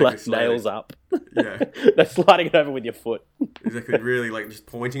slowly, nails up. Yeah, no, sliding it over with your foot. Exactly, really like just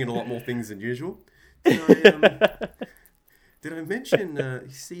pointing at a lot more things than usual. Did I mention? You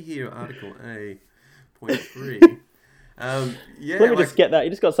see here, Article A.3. Let me just get that.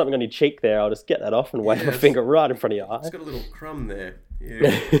 You just got something on your cheek there. I'll just get that off and wave my finger right in front of your eye. It's got a little crumb there.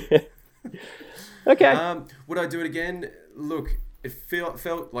 Yeah. Okay. Would I do it again? Look, it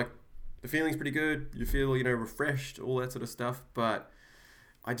felt like the feeling's pretty good. You feel, refreshed, all that sort of stuff. But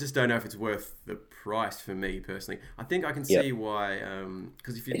I just don't know if it's worth the price for me personally. I think I can see why.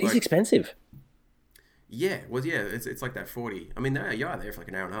 Because if you it is expensive. Yeah, well, yeah, it's like that 40. I mean, you are there for like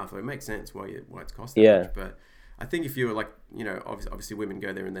an hour and a half. So it makes sense why it's cost that much. But I think if you were like, obviously women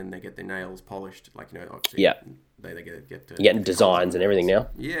go there and then they get their nails polished, like, obviously they get you're getting designs and everything now.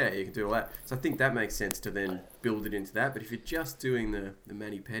 Yeah, you can do all that. So I think that makes sense to then build it into that. But if you're just doing the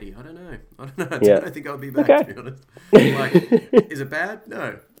mani-pedi, I don't know. I don't think I'll be back, to be honest. Like, is it bad?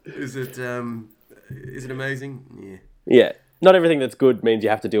 No. Is it amazing? Yeah. Yeah. Not everything that's good means you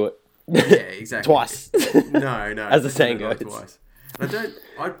have to do it. Yeah, exactly. Twice. No. As the saying goes. Twice.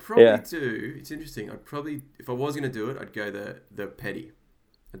 I'd probably do, it's interesting, if I was going to do it, I'd go the pedi.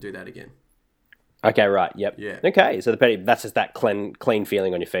 I'd do that again. Okay, right, yep. Yeah. Okay, so the pedi, that's just that clean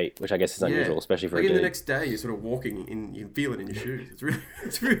feeling on your feet, which I guess is unusual, especially for a dude. The next day, you're sort of walking, you feel it in your shoes.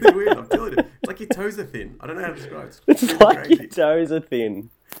 It's really weird, I'm telling you. It's like your toes are thin. I don't know how to describe it. It's really like crazy. Your toes are thin.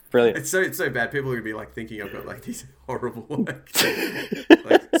 Brilliant. It's so bad. People are going to be like thinking I've got like these horrible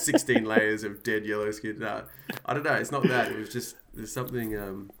like 16 layers of dead yellow skin. No, I don't know. It's not that. It was just there's something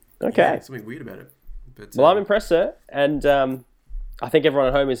something weird about it. But I'm impressed, sir, and I think everyone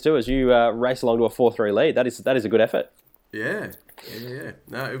at home is too. As you race along to a 4-3 lead, that is a good effort. Yeah.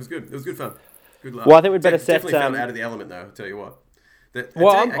 No, it was good. It was good fun. Good luck. Well, I think we'd better set. Definitely found out of the element though. I'll tell you what.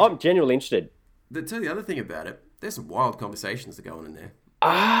 I'm genuinely interested. Tell you the other thing about it. There's some wild conversations that go on in there.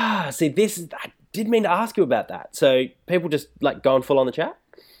 See, I did mean to ask you about that. So people just like going full on the chat?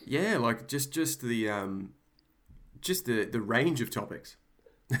 Yeah, like just the range of topics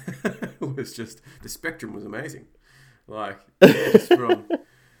was just the spectrum was amazing. Like just from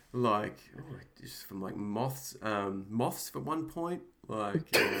moths at one point,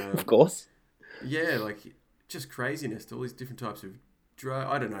 like of course. Yeah, like just craziness to all these different types of drug.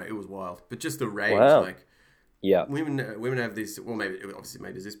 I don't know, it was wild, but just the range, like. Yeah, women have this. Well, maybe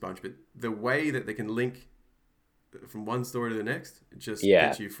there's this bunch, but the way that they can link from one story to the next, it just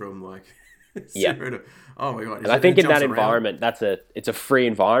gets you from like zero to oh my god. And I think in that environment, it's a free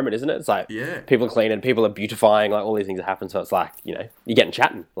environment, isn't it? It's like people are cleaning, people are beautifying, like all these things that happen. So it's like you're getting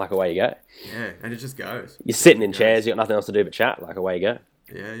chatting, like away you go. Yeah, and it just goes. You're sitting in chairs, you got nothing else to do but chat, like away you go.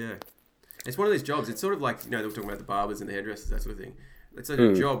 Yeah. It's one of these jobs. It's sort of like they were talking about the barbers and the hairdressers, that sort of thing. It's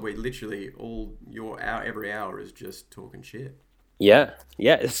a job where literally every hour is just talking shit. Yeah,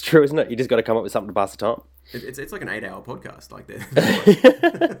 it's true, isn't it? You just got to come up with something to pass the time. It's like an 8-hour podcast, like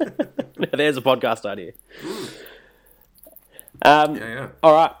that. There's a podcast idea.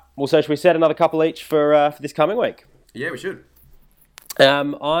 All right. Well, so should we set another couple each for this coming week? Yeah, we should.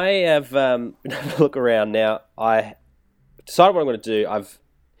 I have had a look around now. I decided what I'm going to do.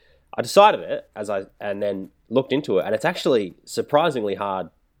 I decided it and then looked into it, and it's actually surprisingly hard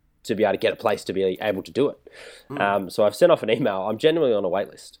to be able to get a place to be able to do it. So I've sent off an email. I'm genuinely on a wait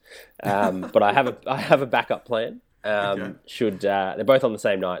list, but I have a backup plan. Okay. They're both on the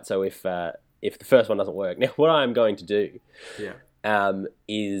same night, so if the first one doesn't work, now what I'm going to do,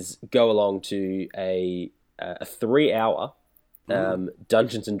 is go along to a 3-hour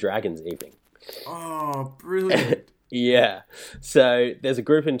Dungeons and Dragons evening. Oh, brilliant! Yeah. So there's a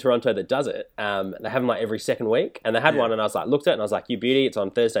group in Toronto that does it. They have them like every second week. And they had one and I was like, looked at it and I was like, you beauty, it's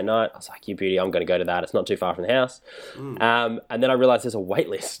on Thursday night. I was like, you beauty, I'm going to go to that. It's not too far from the house. And then I realized there's a wait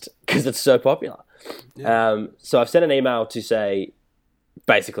list because it's so popular. Yeah. So I've sent an email to say,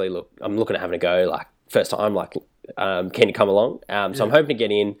 basically, look, I'm looking at having a go, like first time, like keen to come along. So I'm hoping to get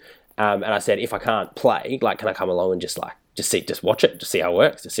in. And I said, if I can't play, like, can I come along and just watch it, just see how it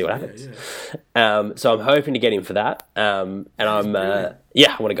works, just see what happens. So I'm hoping to get in for that. And I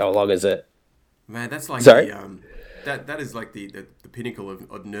want to go along as a... Man, that's like that is like the pinnacle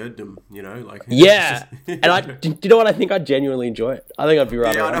of nerddom, you know? Like yeah. And do you know what? I think I genuinely enjoy it. I think I'd be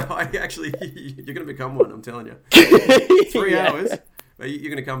right. Yeah, I know. You're going to become one, I'm telling you. 3 hours,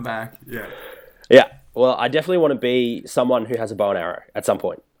 you're going to come back. Yeah. Yeah. Well, I definitely want to be someone who has a bow and arrow at some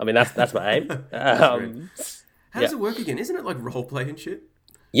point. I mean, that's my aim. How does it work again? Isn't it like role play and shit?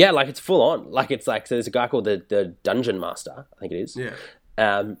 Yeah, like it's full on. Like it's like, so there's a guy called the Dungeon Master, I think it is. Yeah.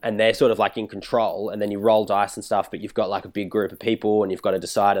 And they're sort of like in control, and then you roll dice and stuff, but you've got like a big group of people and you've got to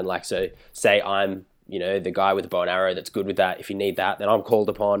decide. And like, so say I'm, the guy with the bow and arrow that's good with that. If you need that, then I'm called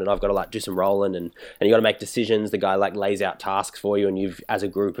upon and I've got to like do some rolling and you got to make decisions. The guy like lays out tasks for you and you've, as a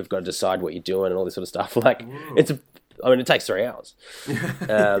group, have got to decide what you're doing and all this sort of stuff. Like it takes 3 hours.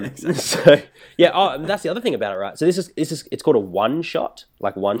 Exactly. So yeah. That's the other thing about it, right? So this is it's called a one shot,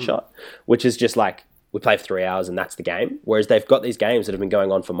 which is just like we play for 3 hours and that's the game. Whereas they've got these games that have been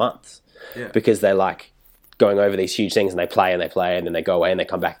going on for months because they're like going over these huge things and they play and then they go away and they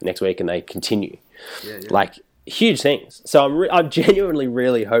come back next week and they continue. Like huge things. So I'm genuinely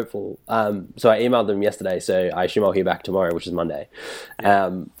really hopeful. So I emailed them yesterday, so I assume I'll hear back tomorrow, which is Monday.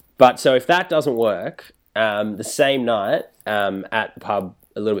 But so if that doesn't work, the same night at the pub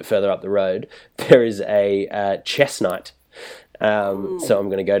a little bit further up the road, there is a chess night. So I'm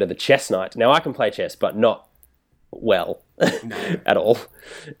going to go to the chess night. Now I can play chess, but not well at all.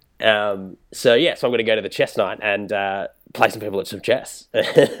 So I'm going to go to the chess night and play some people at some chess.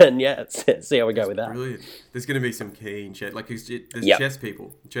 And see how we go with that. Brilliant. There's going to be some keen chat. Like there's chess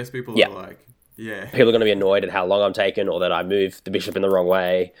people. Chess people are like, people are going to be annoyed at how long I'm taking, or that I move the bishop in the wrong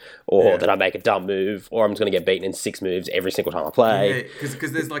way, or that I make a dumb move, or I'm just going to get beaten in 6 moves every single time I play. Yeah,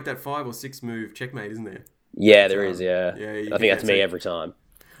 because there's like that 5 or 6 move checkmate, isn't there? Yeah, there is. Yeah, I think that's me every time.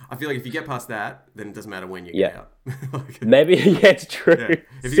 I feel like if you get past that, then it doesn't matter when you get out. Maybe, it's true. Yeah.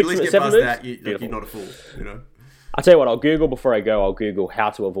 If you at least get past that, you're not a fool, I'll tell you what, I'll Google before I go, I'll Google how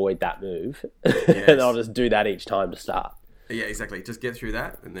to avoid that move. And I'll just do that each time to start. Yeah, exactly. Just get through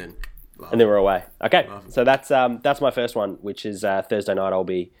that and then... And then we're away. Okay, so that's my first one, which is Thursday night. I'll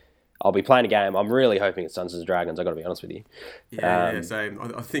be playing a game. I'm really hoping it's Dungeons and Dragons. I got to be honest with you. Yeah, same.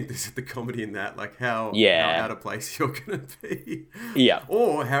 I think there's the comedy in that, like how out of place you're gonna be. Yeah.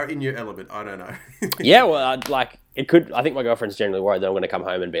 Or how in your element. I don't know. Yeah, well, it could. I think my girlfriend's generally worried that I'm going to come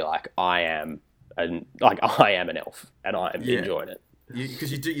home and be like, I am an elf and I'm enjoying it.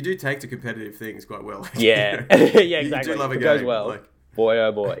 Because you do take to competitive things quite well. Yeah. Yeah, exactly. You do love a game. It goes well. Boy,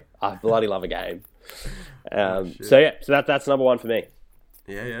 oh boy. I bloody love a game. So that's number one for me.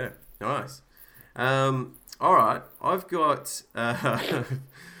 Yeah. Nice. All right. I've got...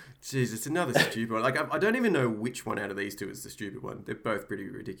 it's another stupid one. Like, I don't even know which one out of these two is the stupid one. They're both pretty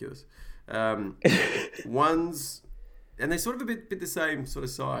ridiculous. One's... And they're sort of a bit the same sort of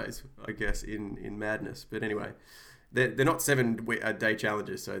size, I guess, in madness. But anyway, they're not 7-day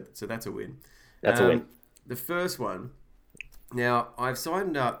challenges, so that's a win. That's a win. The first one... Now, I've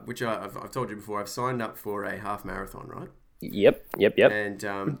signed up, which I've told you before, I've signed up for a half marathon, right? Yep.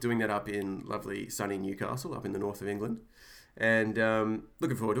 And doing that up in lovely sunny Newcastle, up in the north of England. And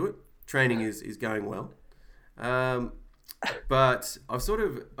looking forward to it. Training is going well. But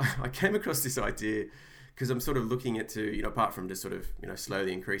I came across this idea because I'm sort of looking at apart from just sort of,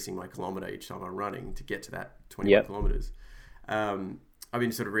 slowly increasing my kilometre each time I'm running to get to that 21 kilometres. I've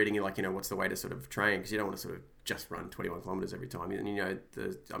been sort of reading, like, what's the way to sort of train, because you don't want to sort of just run 21 kilometers every time. And,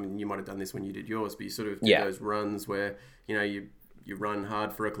 you might have done this when you did yours, but you sort of do those runs where, you run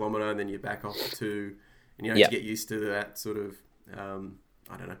hard for a kilometer and then you back off for 2, and you have to get used to that sort of,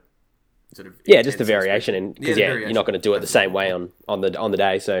 I don't know, sort of just the variation, because you're not going to do it the same way on the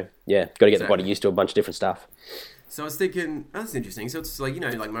day. So got to get the body used to a bunch of different stuff. So I was thinking, that's interesting. So it's like,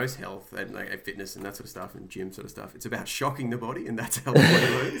 like most health and like fitness and that sort of stuff and gym sort of stuff, it's about shocking the body, and that's how the body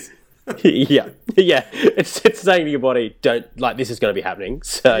learns. yeah. It's saying to your body, don't, like, this is going to be happening,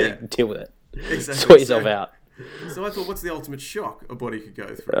 so deal with it. Exactly. Sort yourself out. So I thought, what's the ultimate shock a body could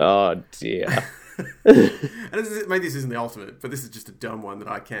go through? Oh dear. And maybe this isn't the ultimate, but this is just a dumb one that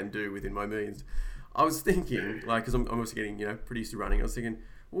I can do within my means. I was thinking, like, because I'm also getting, pretty used to running. I was thinking,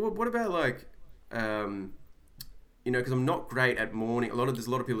 well, what about like, because I'm not great at morning. There's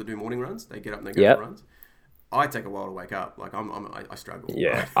a lot of people that do morning runs. They get up and they go for runs. I take a while to wake up. Like I struggle.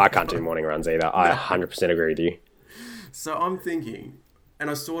 Yeah, I can't do morning runs either. I 100% agree with you. So I'm thinking, and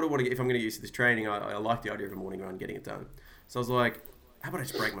I sort of want to get, if I'm going to use this training, I like the idea of a morning run, getting it done. So I was like, how about I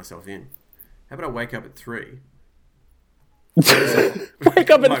just break myself in? How about I wake up at 3?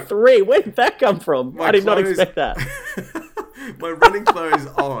 Wake up at 3? Where did that come from? I did not expect that. My running clothes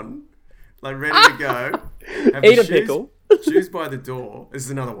on, like ready to go. Eat a pickle. Shoes by the door. This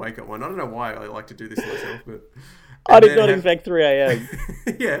is another wake up one. I don't know why I like to do this myself, but I did not expect 3 a.m.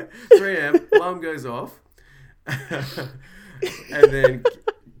 3 a.m. Alarm goes off, and then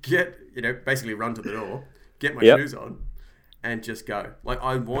basically run to the door, get my shoes on, and just go. Like,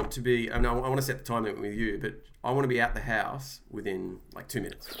 I want to be. I want to set the time limit with you, but I want to be out the house within like 2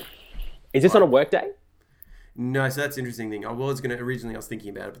 minutes. Is this on a work day? No, so that's the interesting thing. I was thinking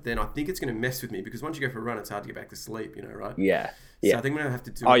about it, but then I think it's going to mess with me, because once you go for a run, it's hard to get back to sleep, right? Yeah. So I think I'm going to have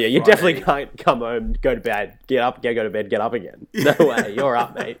to do you definitely can't come home, go to bed, get up, go to bed, get up again. No way. You're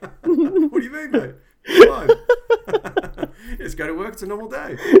up, mate. What do you mean, mate? Come on. Just go to work. It's a normal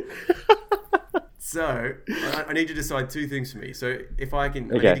day. So I need to decide 2 things for me. So if I need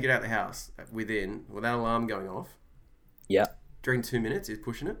to get out of the house without alarm going off. Yeah. During 2 minutes is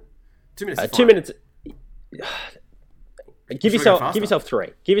pushing it. 2 minutes. 2 minutes. Give yourself 3.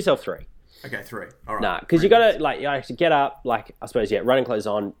 Give yourself 3. Okay, 3. All right. Nah, because you got to, you actually get up, I suppose, running clothes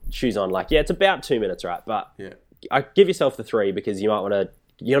on, shoes on, it's about 2 minutes, right? But I give yourself the 3, because you might want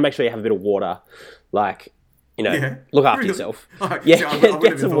to, make sure you have a bit of water, look after yourself.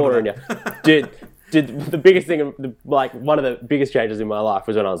 Get some water in you. Dude, the biggest thing, one of the biggest changes in my life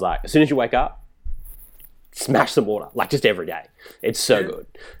was when I was like, as soon as you wake up, smash some water, just every day. It's so good.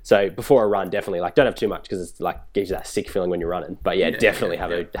 So before a run, definitely, don't have too much, because it's gives you that sick feeling when you're running. But definitely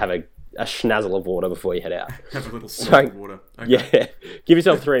have a schnazzle of water before you head out. Have a little snort of water. Okay. Yeah. Give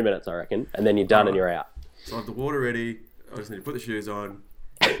yourself 3 minutes, I reckon, and then you're done and you're out. So I have the water ready. I just need to put the shoes on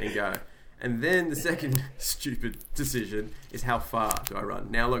and go. And then the second stupid decision is, how far do I run?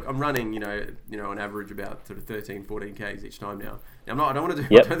 Now, look, I'm running, on average about sort of 13, 14 Ks each time now. I don't want to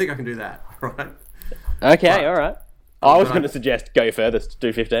do, I don't think I can do that, right? Okay, all right. I was going to suggest go furthest,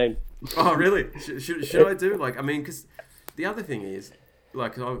 do 15. Oh, really? Should I do, because the other thing is,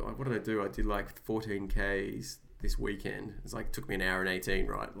 what did I do? I did 14 Ks this weekend. It's took me an hour and 18,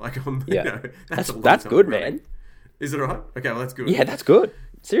 right? That's good, man. Is it all right? Okay, well, that's good. Yeah, that's good.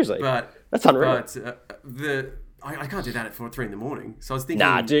 Seriously. But that's unreal. But I can't do that at 3 in the morning. So I was thinking...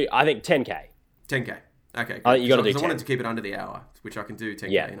 Nah, dude, I think 10K. 10K. Okay. I think you got to do 10. I wanted to keep it under the hour, which I can do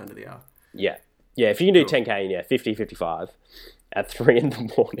 10K in under the hour. Yeah. Yeah, if you can do 10K in 50, 55 at 3 in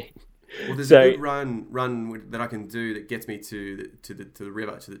the morning. Well, there's a good run that I can do that gets me to the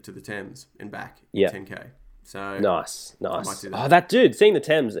river, to the Thames and back. Yeah. 10K. So nice. I might do that. Oh, that dude, seeing the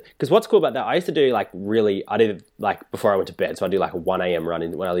Thames. Because what's cool about that, I used to do I did before I went to bed. So I do a 1 a.m.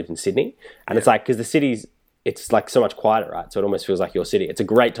 run when I lived in Sydney. And it's because the city's, it's so much quieter, right? So it almost feels like your city. It's a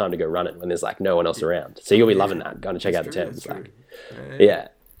great time to go running when there's no one else around. So you'll be loving that, going to check out the Thames. Yeah.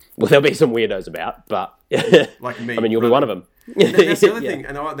 Well, there'll be some weirdos about, but like me. I mean, you'll be one of them. That's the other thing,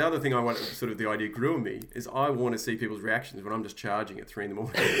 and the other thing I want, sort of the idea grew in me, is I want to see people's reactions when I'm just charging at 3 in the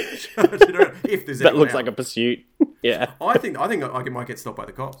morning. If there's that looks like a pursuit. Yeah, I think I might get stopped by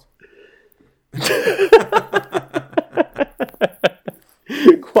the cops.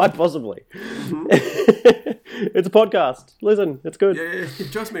 Quite possibly. It's a podcast. Listen, it's good. Yeah.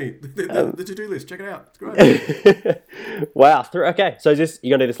 Trust me. The to-do list. Check it out. It's great. Wow. Okay. So you're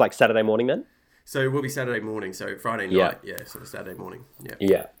going to do this Saturday morning then? So it will be Saturday morning. So Friday night. Yeah. Sort of Saturday morning. Yeah.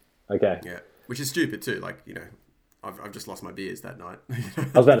 Yeah. Okay. Yeah. Which is stupid too. I've just lost my beers that night. I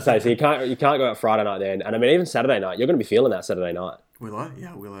was about to say, so you can't go out Friday night then. And I mean, even Saturday night, you're going to be feeling that Saturday night. Will I?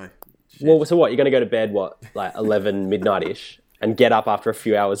 Yeah, will I? Well, so what? You're going to go to bed, like 11 midnight-ish, and get up after a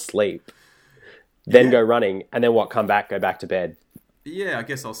few hours sleep, then go running, and then go back to bed? Yeah, I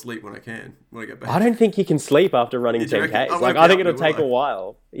guess I'll sleep when I get back. I don't think you can sleep after running 10Ks. Like, I think it'll take a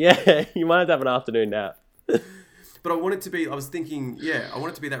while. Yeah, you might have an afternoon nap. But I want it to be, I was thinking, I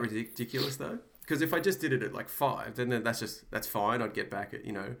want it to be that ridiculous, though. Because if I just did it at like 5, then that's fine. I'd get back at,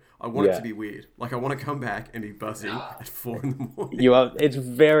 I want it to be weird. Like, I want to come back and be buzzing at 4 in the morning. It's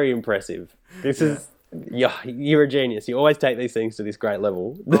very impressive. This is, you're a genius. You always take these things to this great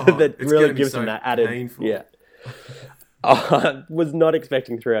level that really gives them that added. Painful. Yeah. I was not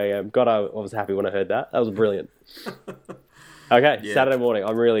expecting 3 a.m. God, I was happy when I heard that. That was brilliant. Okay, Saturday morning.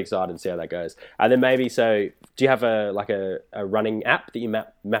 I'm really excited to see how that goes. And then maybe, so do you have a running app that you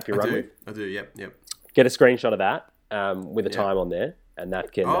map your run with? I do, yep. Get a screenshot of that with a time on there, and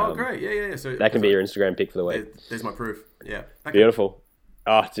that can... Oh, great, yeah. So that can be your Instagram pic for the week. There's my proof, yeah. Okay. Beautiful.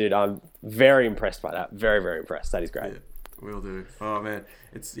 Oh, dude, I'm very impressed by that. Very, very impressed. That is great. Yeah, will do. Oh, man.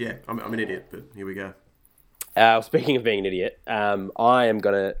 I'm an idiot, but here we go. Speaking of being an idiot, I'm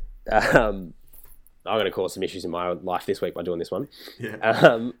gonna cause some issues in my life this week by doing this one.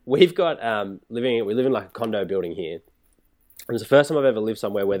 Yeah. We've got we live in like a condo building here. And it's the first time I've ever lived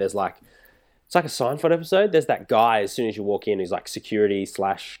somewhere where there's like, it's like a Seinfeld episode. There's that guy as soon as you walk in who's like security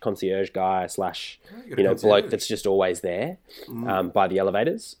 / concierge guy / bloke that's just always there by the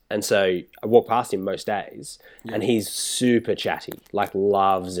elevators. And so I walk past him most days and he's super chatty, like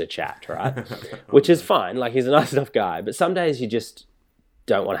loves a chat, right? Which is fine. Like he's a nice enough guy, but some days you just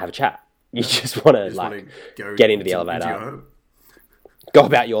don't want to have a chat. You just want to get into the elevator, go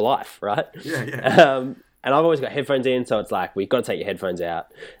about your life, right? Yeah. And I've always got headphones in, so it's like, we've got to take your headphones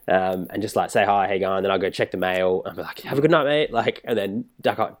out and just like say hi, how you going? Then I'll go check the mail and be like, have a good night, mate. Like, and then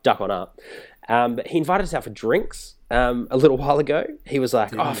duck on up. But he invited us out for drinks a little while ago. He was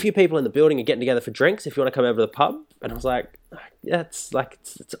like, a few people in the building are getting together for drinks if you want to come over to the pub. And I was like, yeah, it's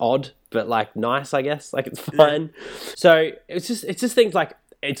odd, but like nice, I guess. Like it's fine. Yeah. So it's just things like,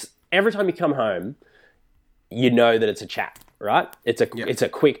 it's every time you come home, you know that it's a chat. Right? It's a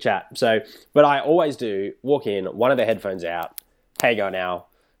quick chat. So, but I always do walk in, one of the headphones out. How you going now?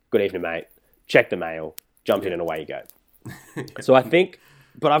 Good evening, mate. Check the mail, jump in and away you go. So I think,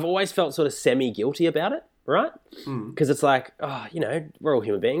 but I've always felt sort of semi-guilty about it, right? Because it's like, we're all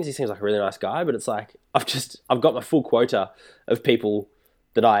human beings. He seems like a really nice guy, but it's like, I've got my full quota of people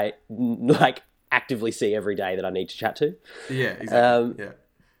that I like actively see every day that I need to chat to. Yeah, exactly.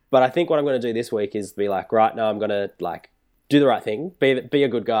 But I think what I'm going to do this week is be like, right now I'm going to like, do the right thing, be a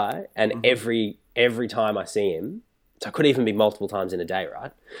good guy, and every time I see him, so it could even be multiple times in a day,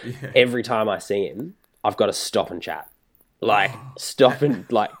 right? Yeah. Every time I see him, I've got to stop and chat, stop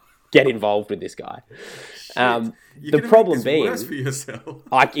and like get involved with this guy. The problem being, worse for yourself.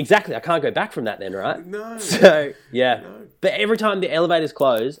 I can't go back from that then, right? No. So yeah, no. But every time the elevators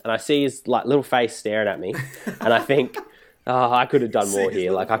close and I see his like little face staring at me, and I think, I could have done more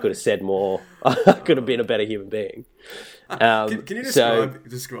here. Like I could have said more. I could have been a better human being. Can you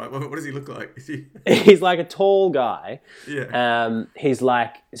describe? What does he look like? He's like a tall guy. Yeah. He's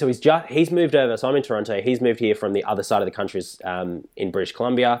like, so he's moved over. So I'm in Toronto. He's moved here from the other side of the country, in British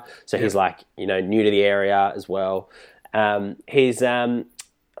Columbia. So he's like, new to the area as well. I'm trying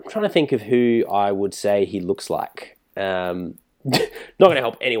to think of who I would say he looks like. Not going to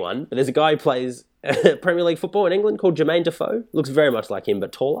help anyone, but there's a guy who plays Premier League football in England called Jermaine Defoe. Looks very much like him,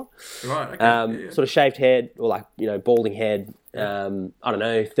 but taller. Right, okay. Sort of shaved head, or like, balding head. I don't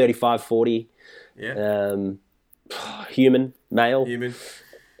know, 35, 40. Yeah. Human, male. Human.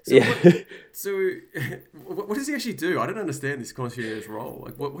 So, what does he actually do? I don't understand this concierge role.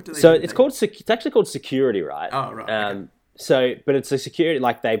 Like, what do they do? So it's actually called security, right? Oh, right. Okay. So, but it's a security,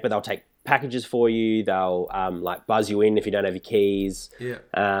 like they'll take packages for you. They'll like buzz you in if you don't have your keys. Yeah.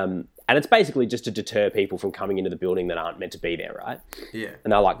 And it's basically just to deter people from coming into the building that aren't meant to be there, right? Yeah.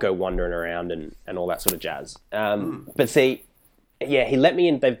 And they'll like go wandering around and all that sort of jazz. But see, he let me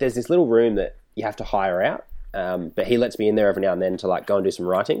in. There's this little room that you have to hire out. But he lets me in there every now and then to like go and do some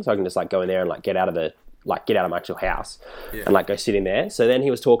writing. So I can just like go in there and like get out of my actual house and like go sit in there. So then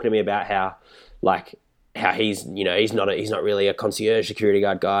he was talking to me about how he's he's not really a concierge security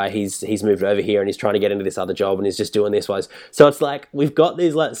guard guy. He's moved over here and he's trying to get into this other job and he's just doing this was. So it's like we've got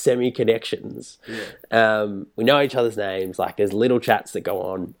these like semi connections. Yeah. We know each other's names. Like there's little chats that go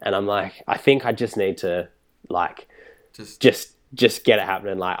on, and I'm like, I think I just need to like just get it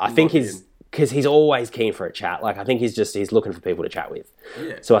happening. Like I think because he's always keen for a chat. Like I think he's looking for people to chat with.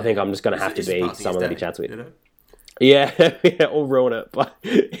 Yeah. So I think I'm just going to have to be someone that he chats with. Yeah, yeah, or ruin it, but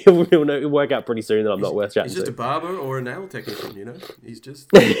it'll work out pretty soon that I'm not worth chatting to. He's just a barber or a nail technician, you know? He's just...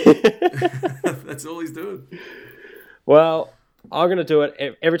 That's all he's doing. Well, I'm going to do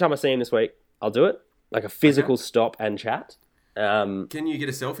it. Every time I see him this week, I'll do it. Like a physical stop and chat. Can you get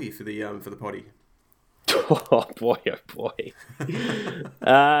a selfie for the potty? Oh, boy, oh, boy.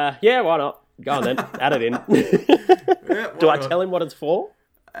 Yeah, why not? Go on then, add it in. Do I tell him what it's for?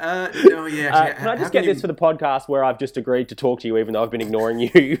 No, yeah. Can I just get this for the podcast where I've just agreed to talk to you even though I've been ignoring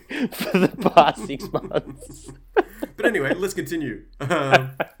you for the past 6 months? But anyway, let's continue.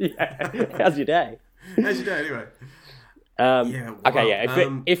 Yeah. How's your day? How's your day anyway? Okay,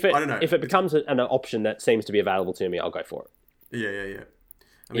 yeah. If it becomes an option that seems to be available to me, I'll go for it. Yeah.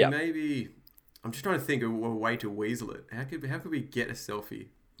 I mean, maybe... I'm just trying to think of a way to weasel it. How could we get a selfie?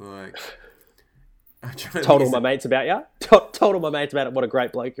 Like... Told all my mates about you. Told all my mates about it. What a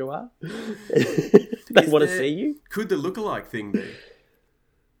great bloke you are. They want to see you. Could the lookalike thing be?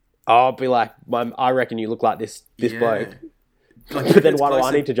 I'll be like, I reckon you look like this bloke. Like, but then why do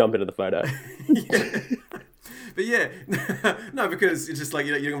I need to jump into the photo? Yeah. But yeah, no, because it's just like,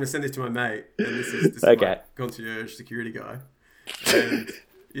 you're going to send this to my mate, and this is my concierge security guy, and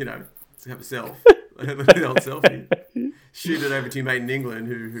to have a selfie, shoot it over to your mate in England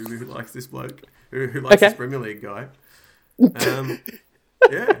who likes this bloke, who likes this Premier League guy.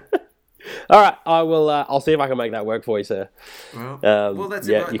 Yeah. All right, I will. I'll see if I can make that work for you, sir. Well, that's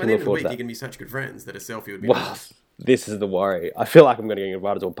it. By the end of the week, you can be such good friends that a selfie would be. Nice. This is the worry. I feel like I'm going to get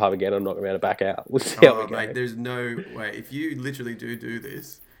invited to a pub again. I'm not going to be able to back out. We'll see how we go. Mate, there's no way. If you literally do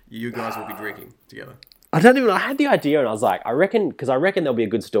this, you guys will be drinking together. I had the idea and I was like, I reckon there'll be a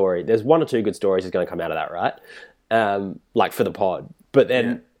good story. There's 1 or 2 good stories that's going to come out of that, right? Like for the pod. But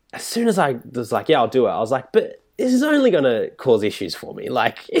then as soon as I was like, yeah, I'll do it, I was like, but this is only going to cause issues for me.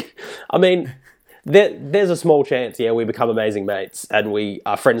 Like, I mean, there's a small chance, we become amazing mates and we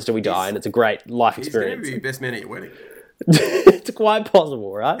are friends till we die, and it's a great life experience. He's going to be best man at your wedding. It's quite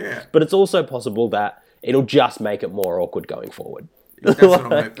possible, right? Yeah. But it's also possible that it'll just make it more awkward going forward. That's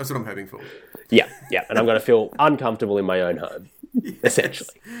what I'm hoping for. Yeah, and I'm going to feel uncomfortable in my own home,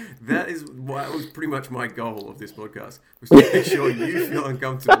 essentially. That was pretty much my goal of this podcast, was to make sure you feel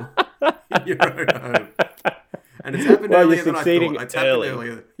uncomfortable in your own home. And it's happened earlier than I thought. It's happened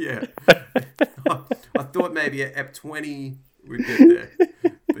earlier. Yeah. I thought maybe at Ep 20 we'd get there,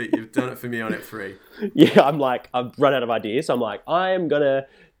 but you've done it for me on Ep 3. Yeah, I've run out of ideas, so I'm like, I am going to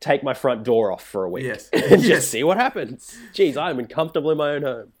take my front door off for a week. Yes. And just see what happens. Jeez, I'm uncomfortable in my own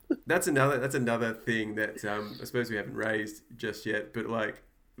home. That's another thing that I suppose we haven't raised just yet, but like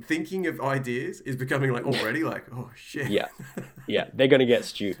thinking of ideas is becoming like already like, oh shit. Yeah, they're going to get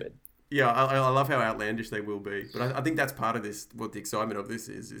stupid. Yeah, I love how outlandish they will be, but I think that's part of this. What the excitement of this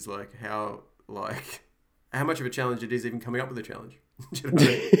is like how much of a challenge it is even coming up with a challenge. Do you know what I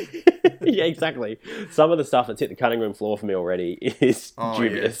mean? Yeah, exactly. Some of the stuff that's hit the cutting room floor for me already is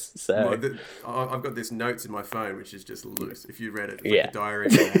dubious. Yeah. So I've got this notes in my phone, which is just loose. If you read it, it's like a diary,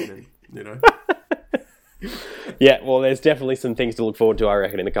 and, Yeah, well, there's definitely some things to look forward to, I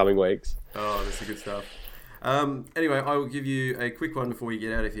reckon, in the coming weeks. Oh, that's the good stuff. Anyway, I will give you a quick one before we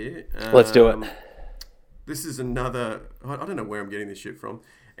get out of here. Let's do it. This is another... I don't know where I'm getting this shit from.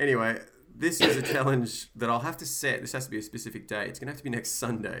 Anyway, this is a challenge that I'll have to set. This has to be a specific day. It's going to have to be next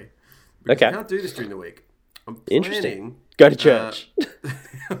Sunday. Because I can't do this during the week. I'm planning... Interesting. Go to church.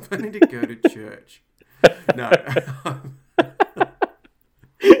 I'm planning to go to church. No.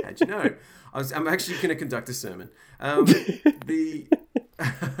 How'd you know? I'm actually going to conduct a sermon. I'm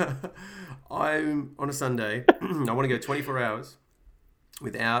on a Sunday. I want to go 24 hours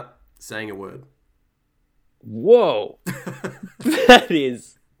without saying a word. Whoa. That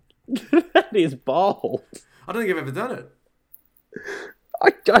is bold. I don't think I've ever done it.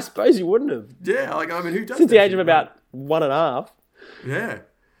 I suppose you wouldn't have. Yeah, who does since the age of about 1.5. Yeah.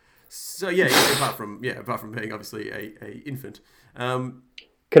 So apart from being obviously a infant.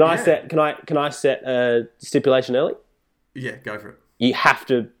 Can I set a stipulation early? Yeah, go for it. You have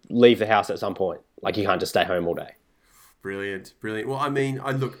to leave the house at some point. Like, you can't just stay home all day. Brilliant. Well, I mean,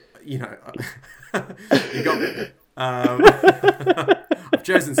 you got me. I've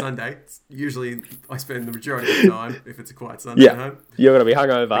chosen Sunday. Usually, I spend the majority of the time, if it's a quiet Sunday at home. You're going to be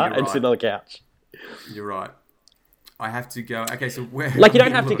hungover and sit on the couch. You're right. I have to go. Okay, so where? Like, you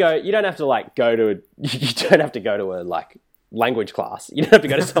don't have to go to a language class. You don't have to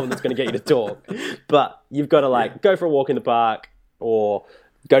go to someone that's going to get you to talk. But you've got to go for a walk in the park, or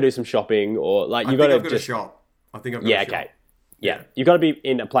go do some shopping, or you've got to go to shop. I think I've got to shop. Okay. Yeah, you've got to be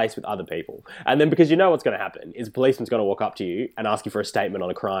in a place with other people. And then because you know what's going to happen is a policeman's going to walk up to you and ask you for a statement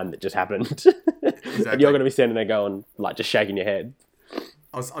on a crime that just happened. Exactly. And you're going to be standing there going, like, just shaking your head.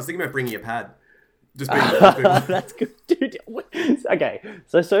 I was thinking about bringing a pad. Just being people. That's good, dude. Okay,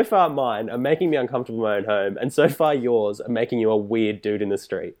 so far mine are making me uncomfortable in my own home, and so far yours are making you a weird dude in the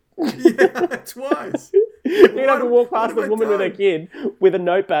street. Yeah, twice. You'd have to walk past a woman with her kid with a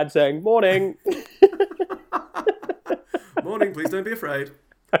notepad saying, "Morning." Morning, please don't be afraid.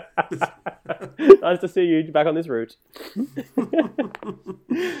 Nice to see you back on this route.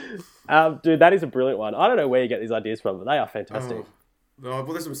 Dude, that is a brilliant one. I don't know where you get these ideas from, but they are fantastic. Well,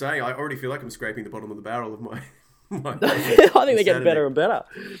 that's what I'm saying. I already feel like I'm scraping the bottom of the barrel of my I think they're getting better and better.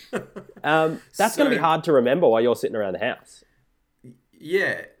 That's going to be hard to remember while you're sitting around the house.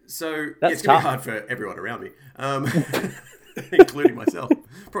 Yeah, so it's going to be hard for everyone around me, including myself.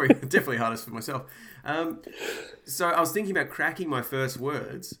 Probably definitely hardest for myself. So I was thinking about cracking my first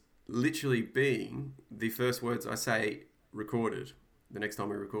words, literally being the first words I say recorded the next time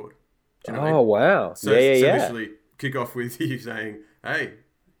we record. Do you know what I mean? Wow. So literally kick off with you saying, "Hey,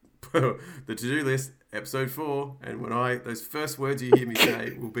 the to-do list, episode 4, and when those first words you hear me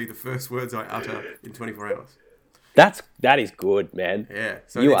say will be the first words I utter in 24 hours. That is good, man. Yeah.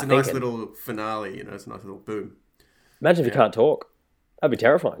 So it's a nice little finale, it's a nice little boom. Imagine if you can't talk. That'd be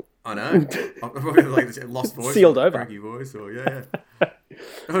terrifying. I know. Probably like this lost voice. Sealed over. Cracky voice, or yeah.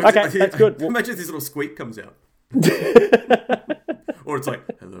 Okay, that's good. Imagine if this little squeak comes out. Or it's like,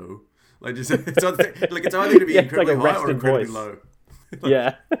 hello. Like it's either going to be incredibly high or incredibly low.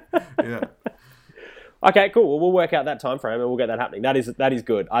 Yeah. Yeah. Okay, cool. Well, we'll work out that time frame and we'll get that happening. That is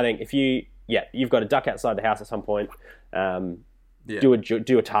good. I think if you've got to duck outside the house at some point, do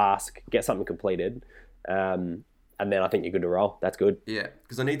a task, get something completed, and then I think you're good to roll. That's good. Yeah,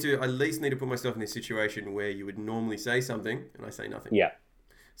 because I at least need to put myself in this situation where you would normally say something and I say nothing. Yeah.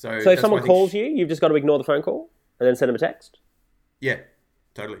 So if someone calls you, you've just got to ignore the phone call and then send them a text. Yeah,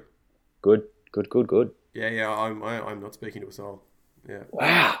 totally. Good. Yeah. I'm not speaking to a soul. Yeah.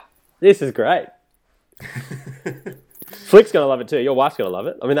 Wow, this is great. Flick's going to love it too. Your wife's going to love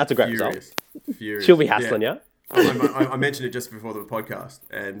it. I mean, that's a great result. Furious. She'll be hassling you. I mentioned it just before the podcast,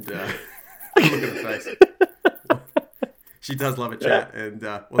 and look at her face. She does love a chat, and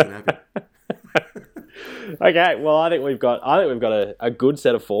wasn't happy. Okay, well, I think we've got a good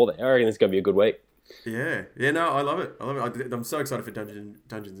set of 4 there. I reckon it's going to be a good week. Yeah. No, I love it. I'm so excited for Dungeons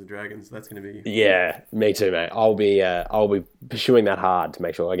and Dragons. That's going to be. Yeah, me too, mate. I'll be pursuing that hard to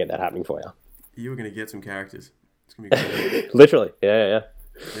make sure I get that happening for you. You were going to get some characters. It's going to be good. Literally, yeah.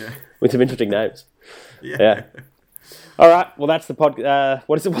 With some interesting names. Yeah. All right. Well, that's the pod.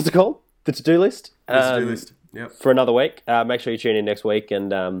 What's it called? The to-do list. The to-do list. Yep. For another week. Make sure you tune in next week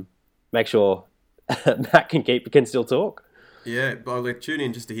and make sure Matt can still talk. Yeah, but tune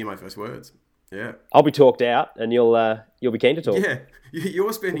in just to hear my first words. Yeah. I'll be talked out, and you'll be keen to talk. Yeah,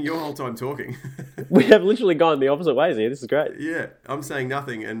 you're spending your whole time talking. We have literally gone the opposite ways here. This is great. Yeah, I'm saying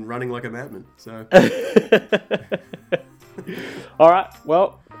nothing and running like a madman. So. All right.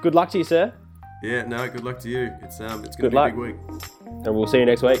 Well, good luck to you, sir. Yeah. No. Good luck to you. It's going to be luck. A big week. And we'll see you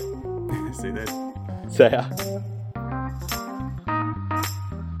next week. See you then. See ya.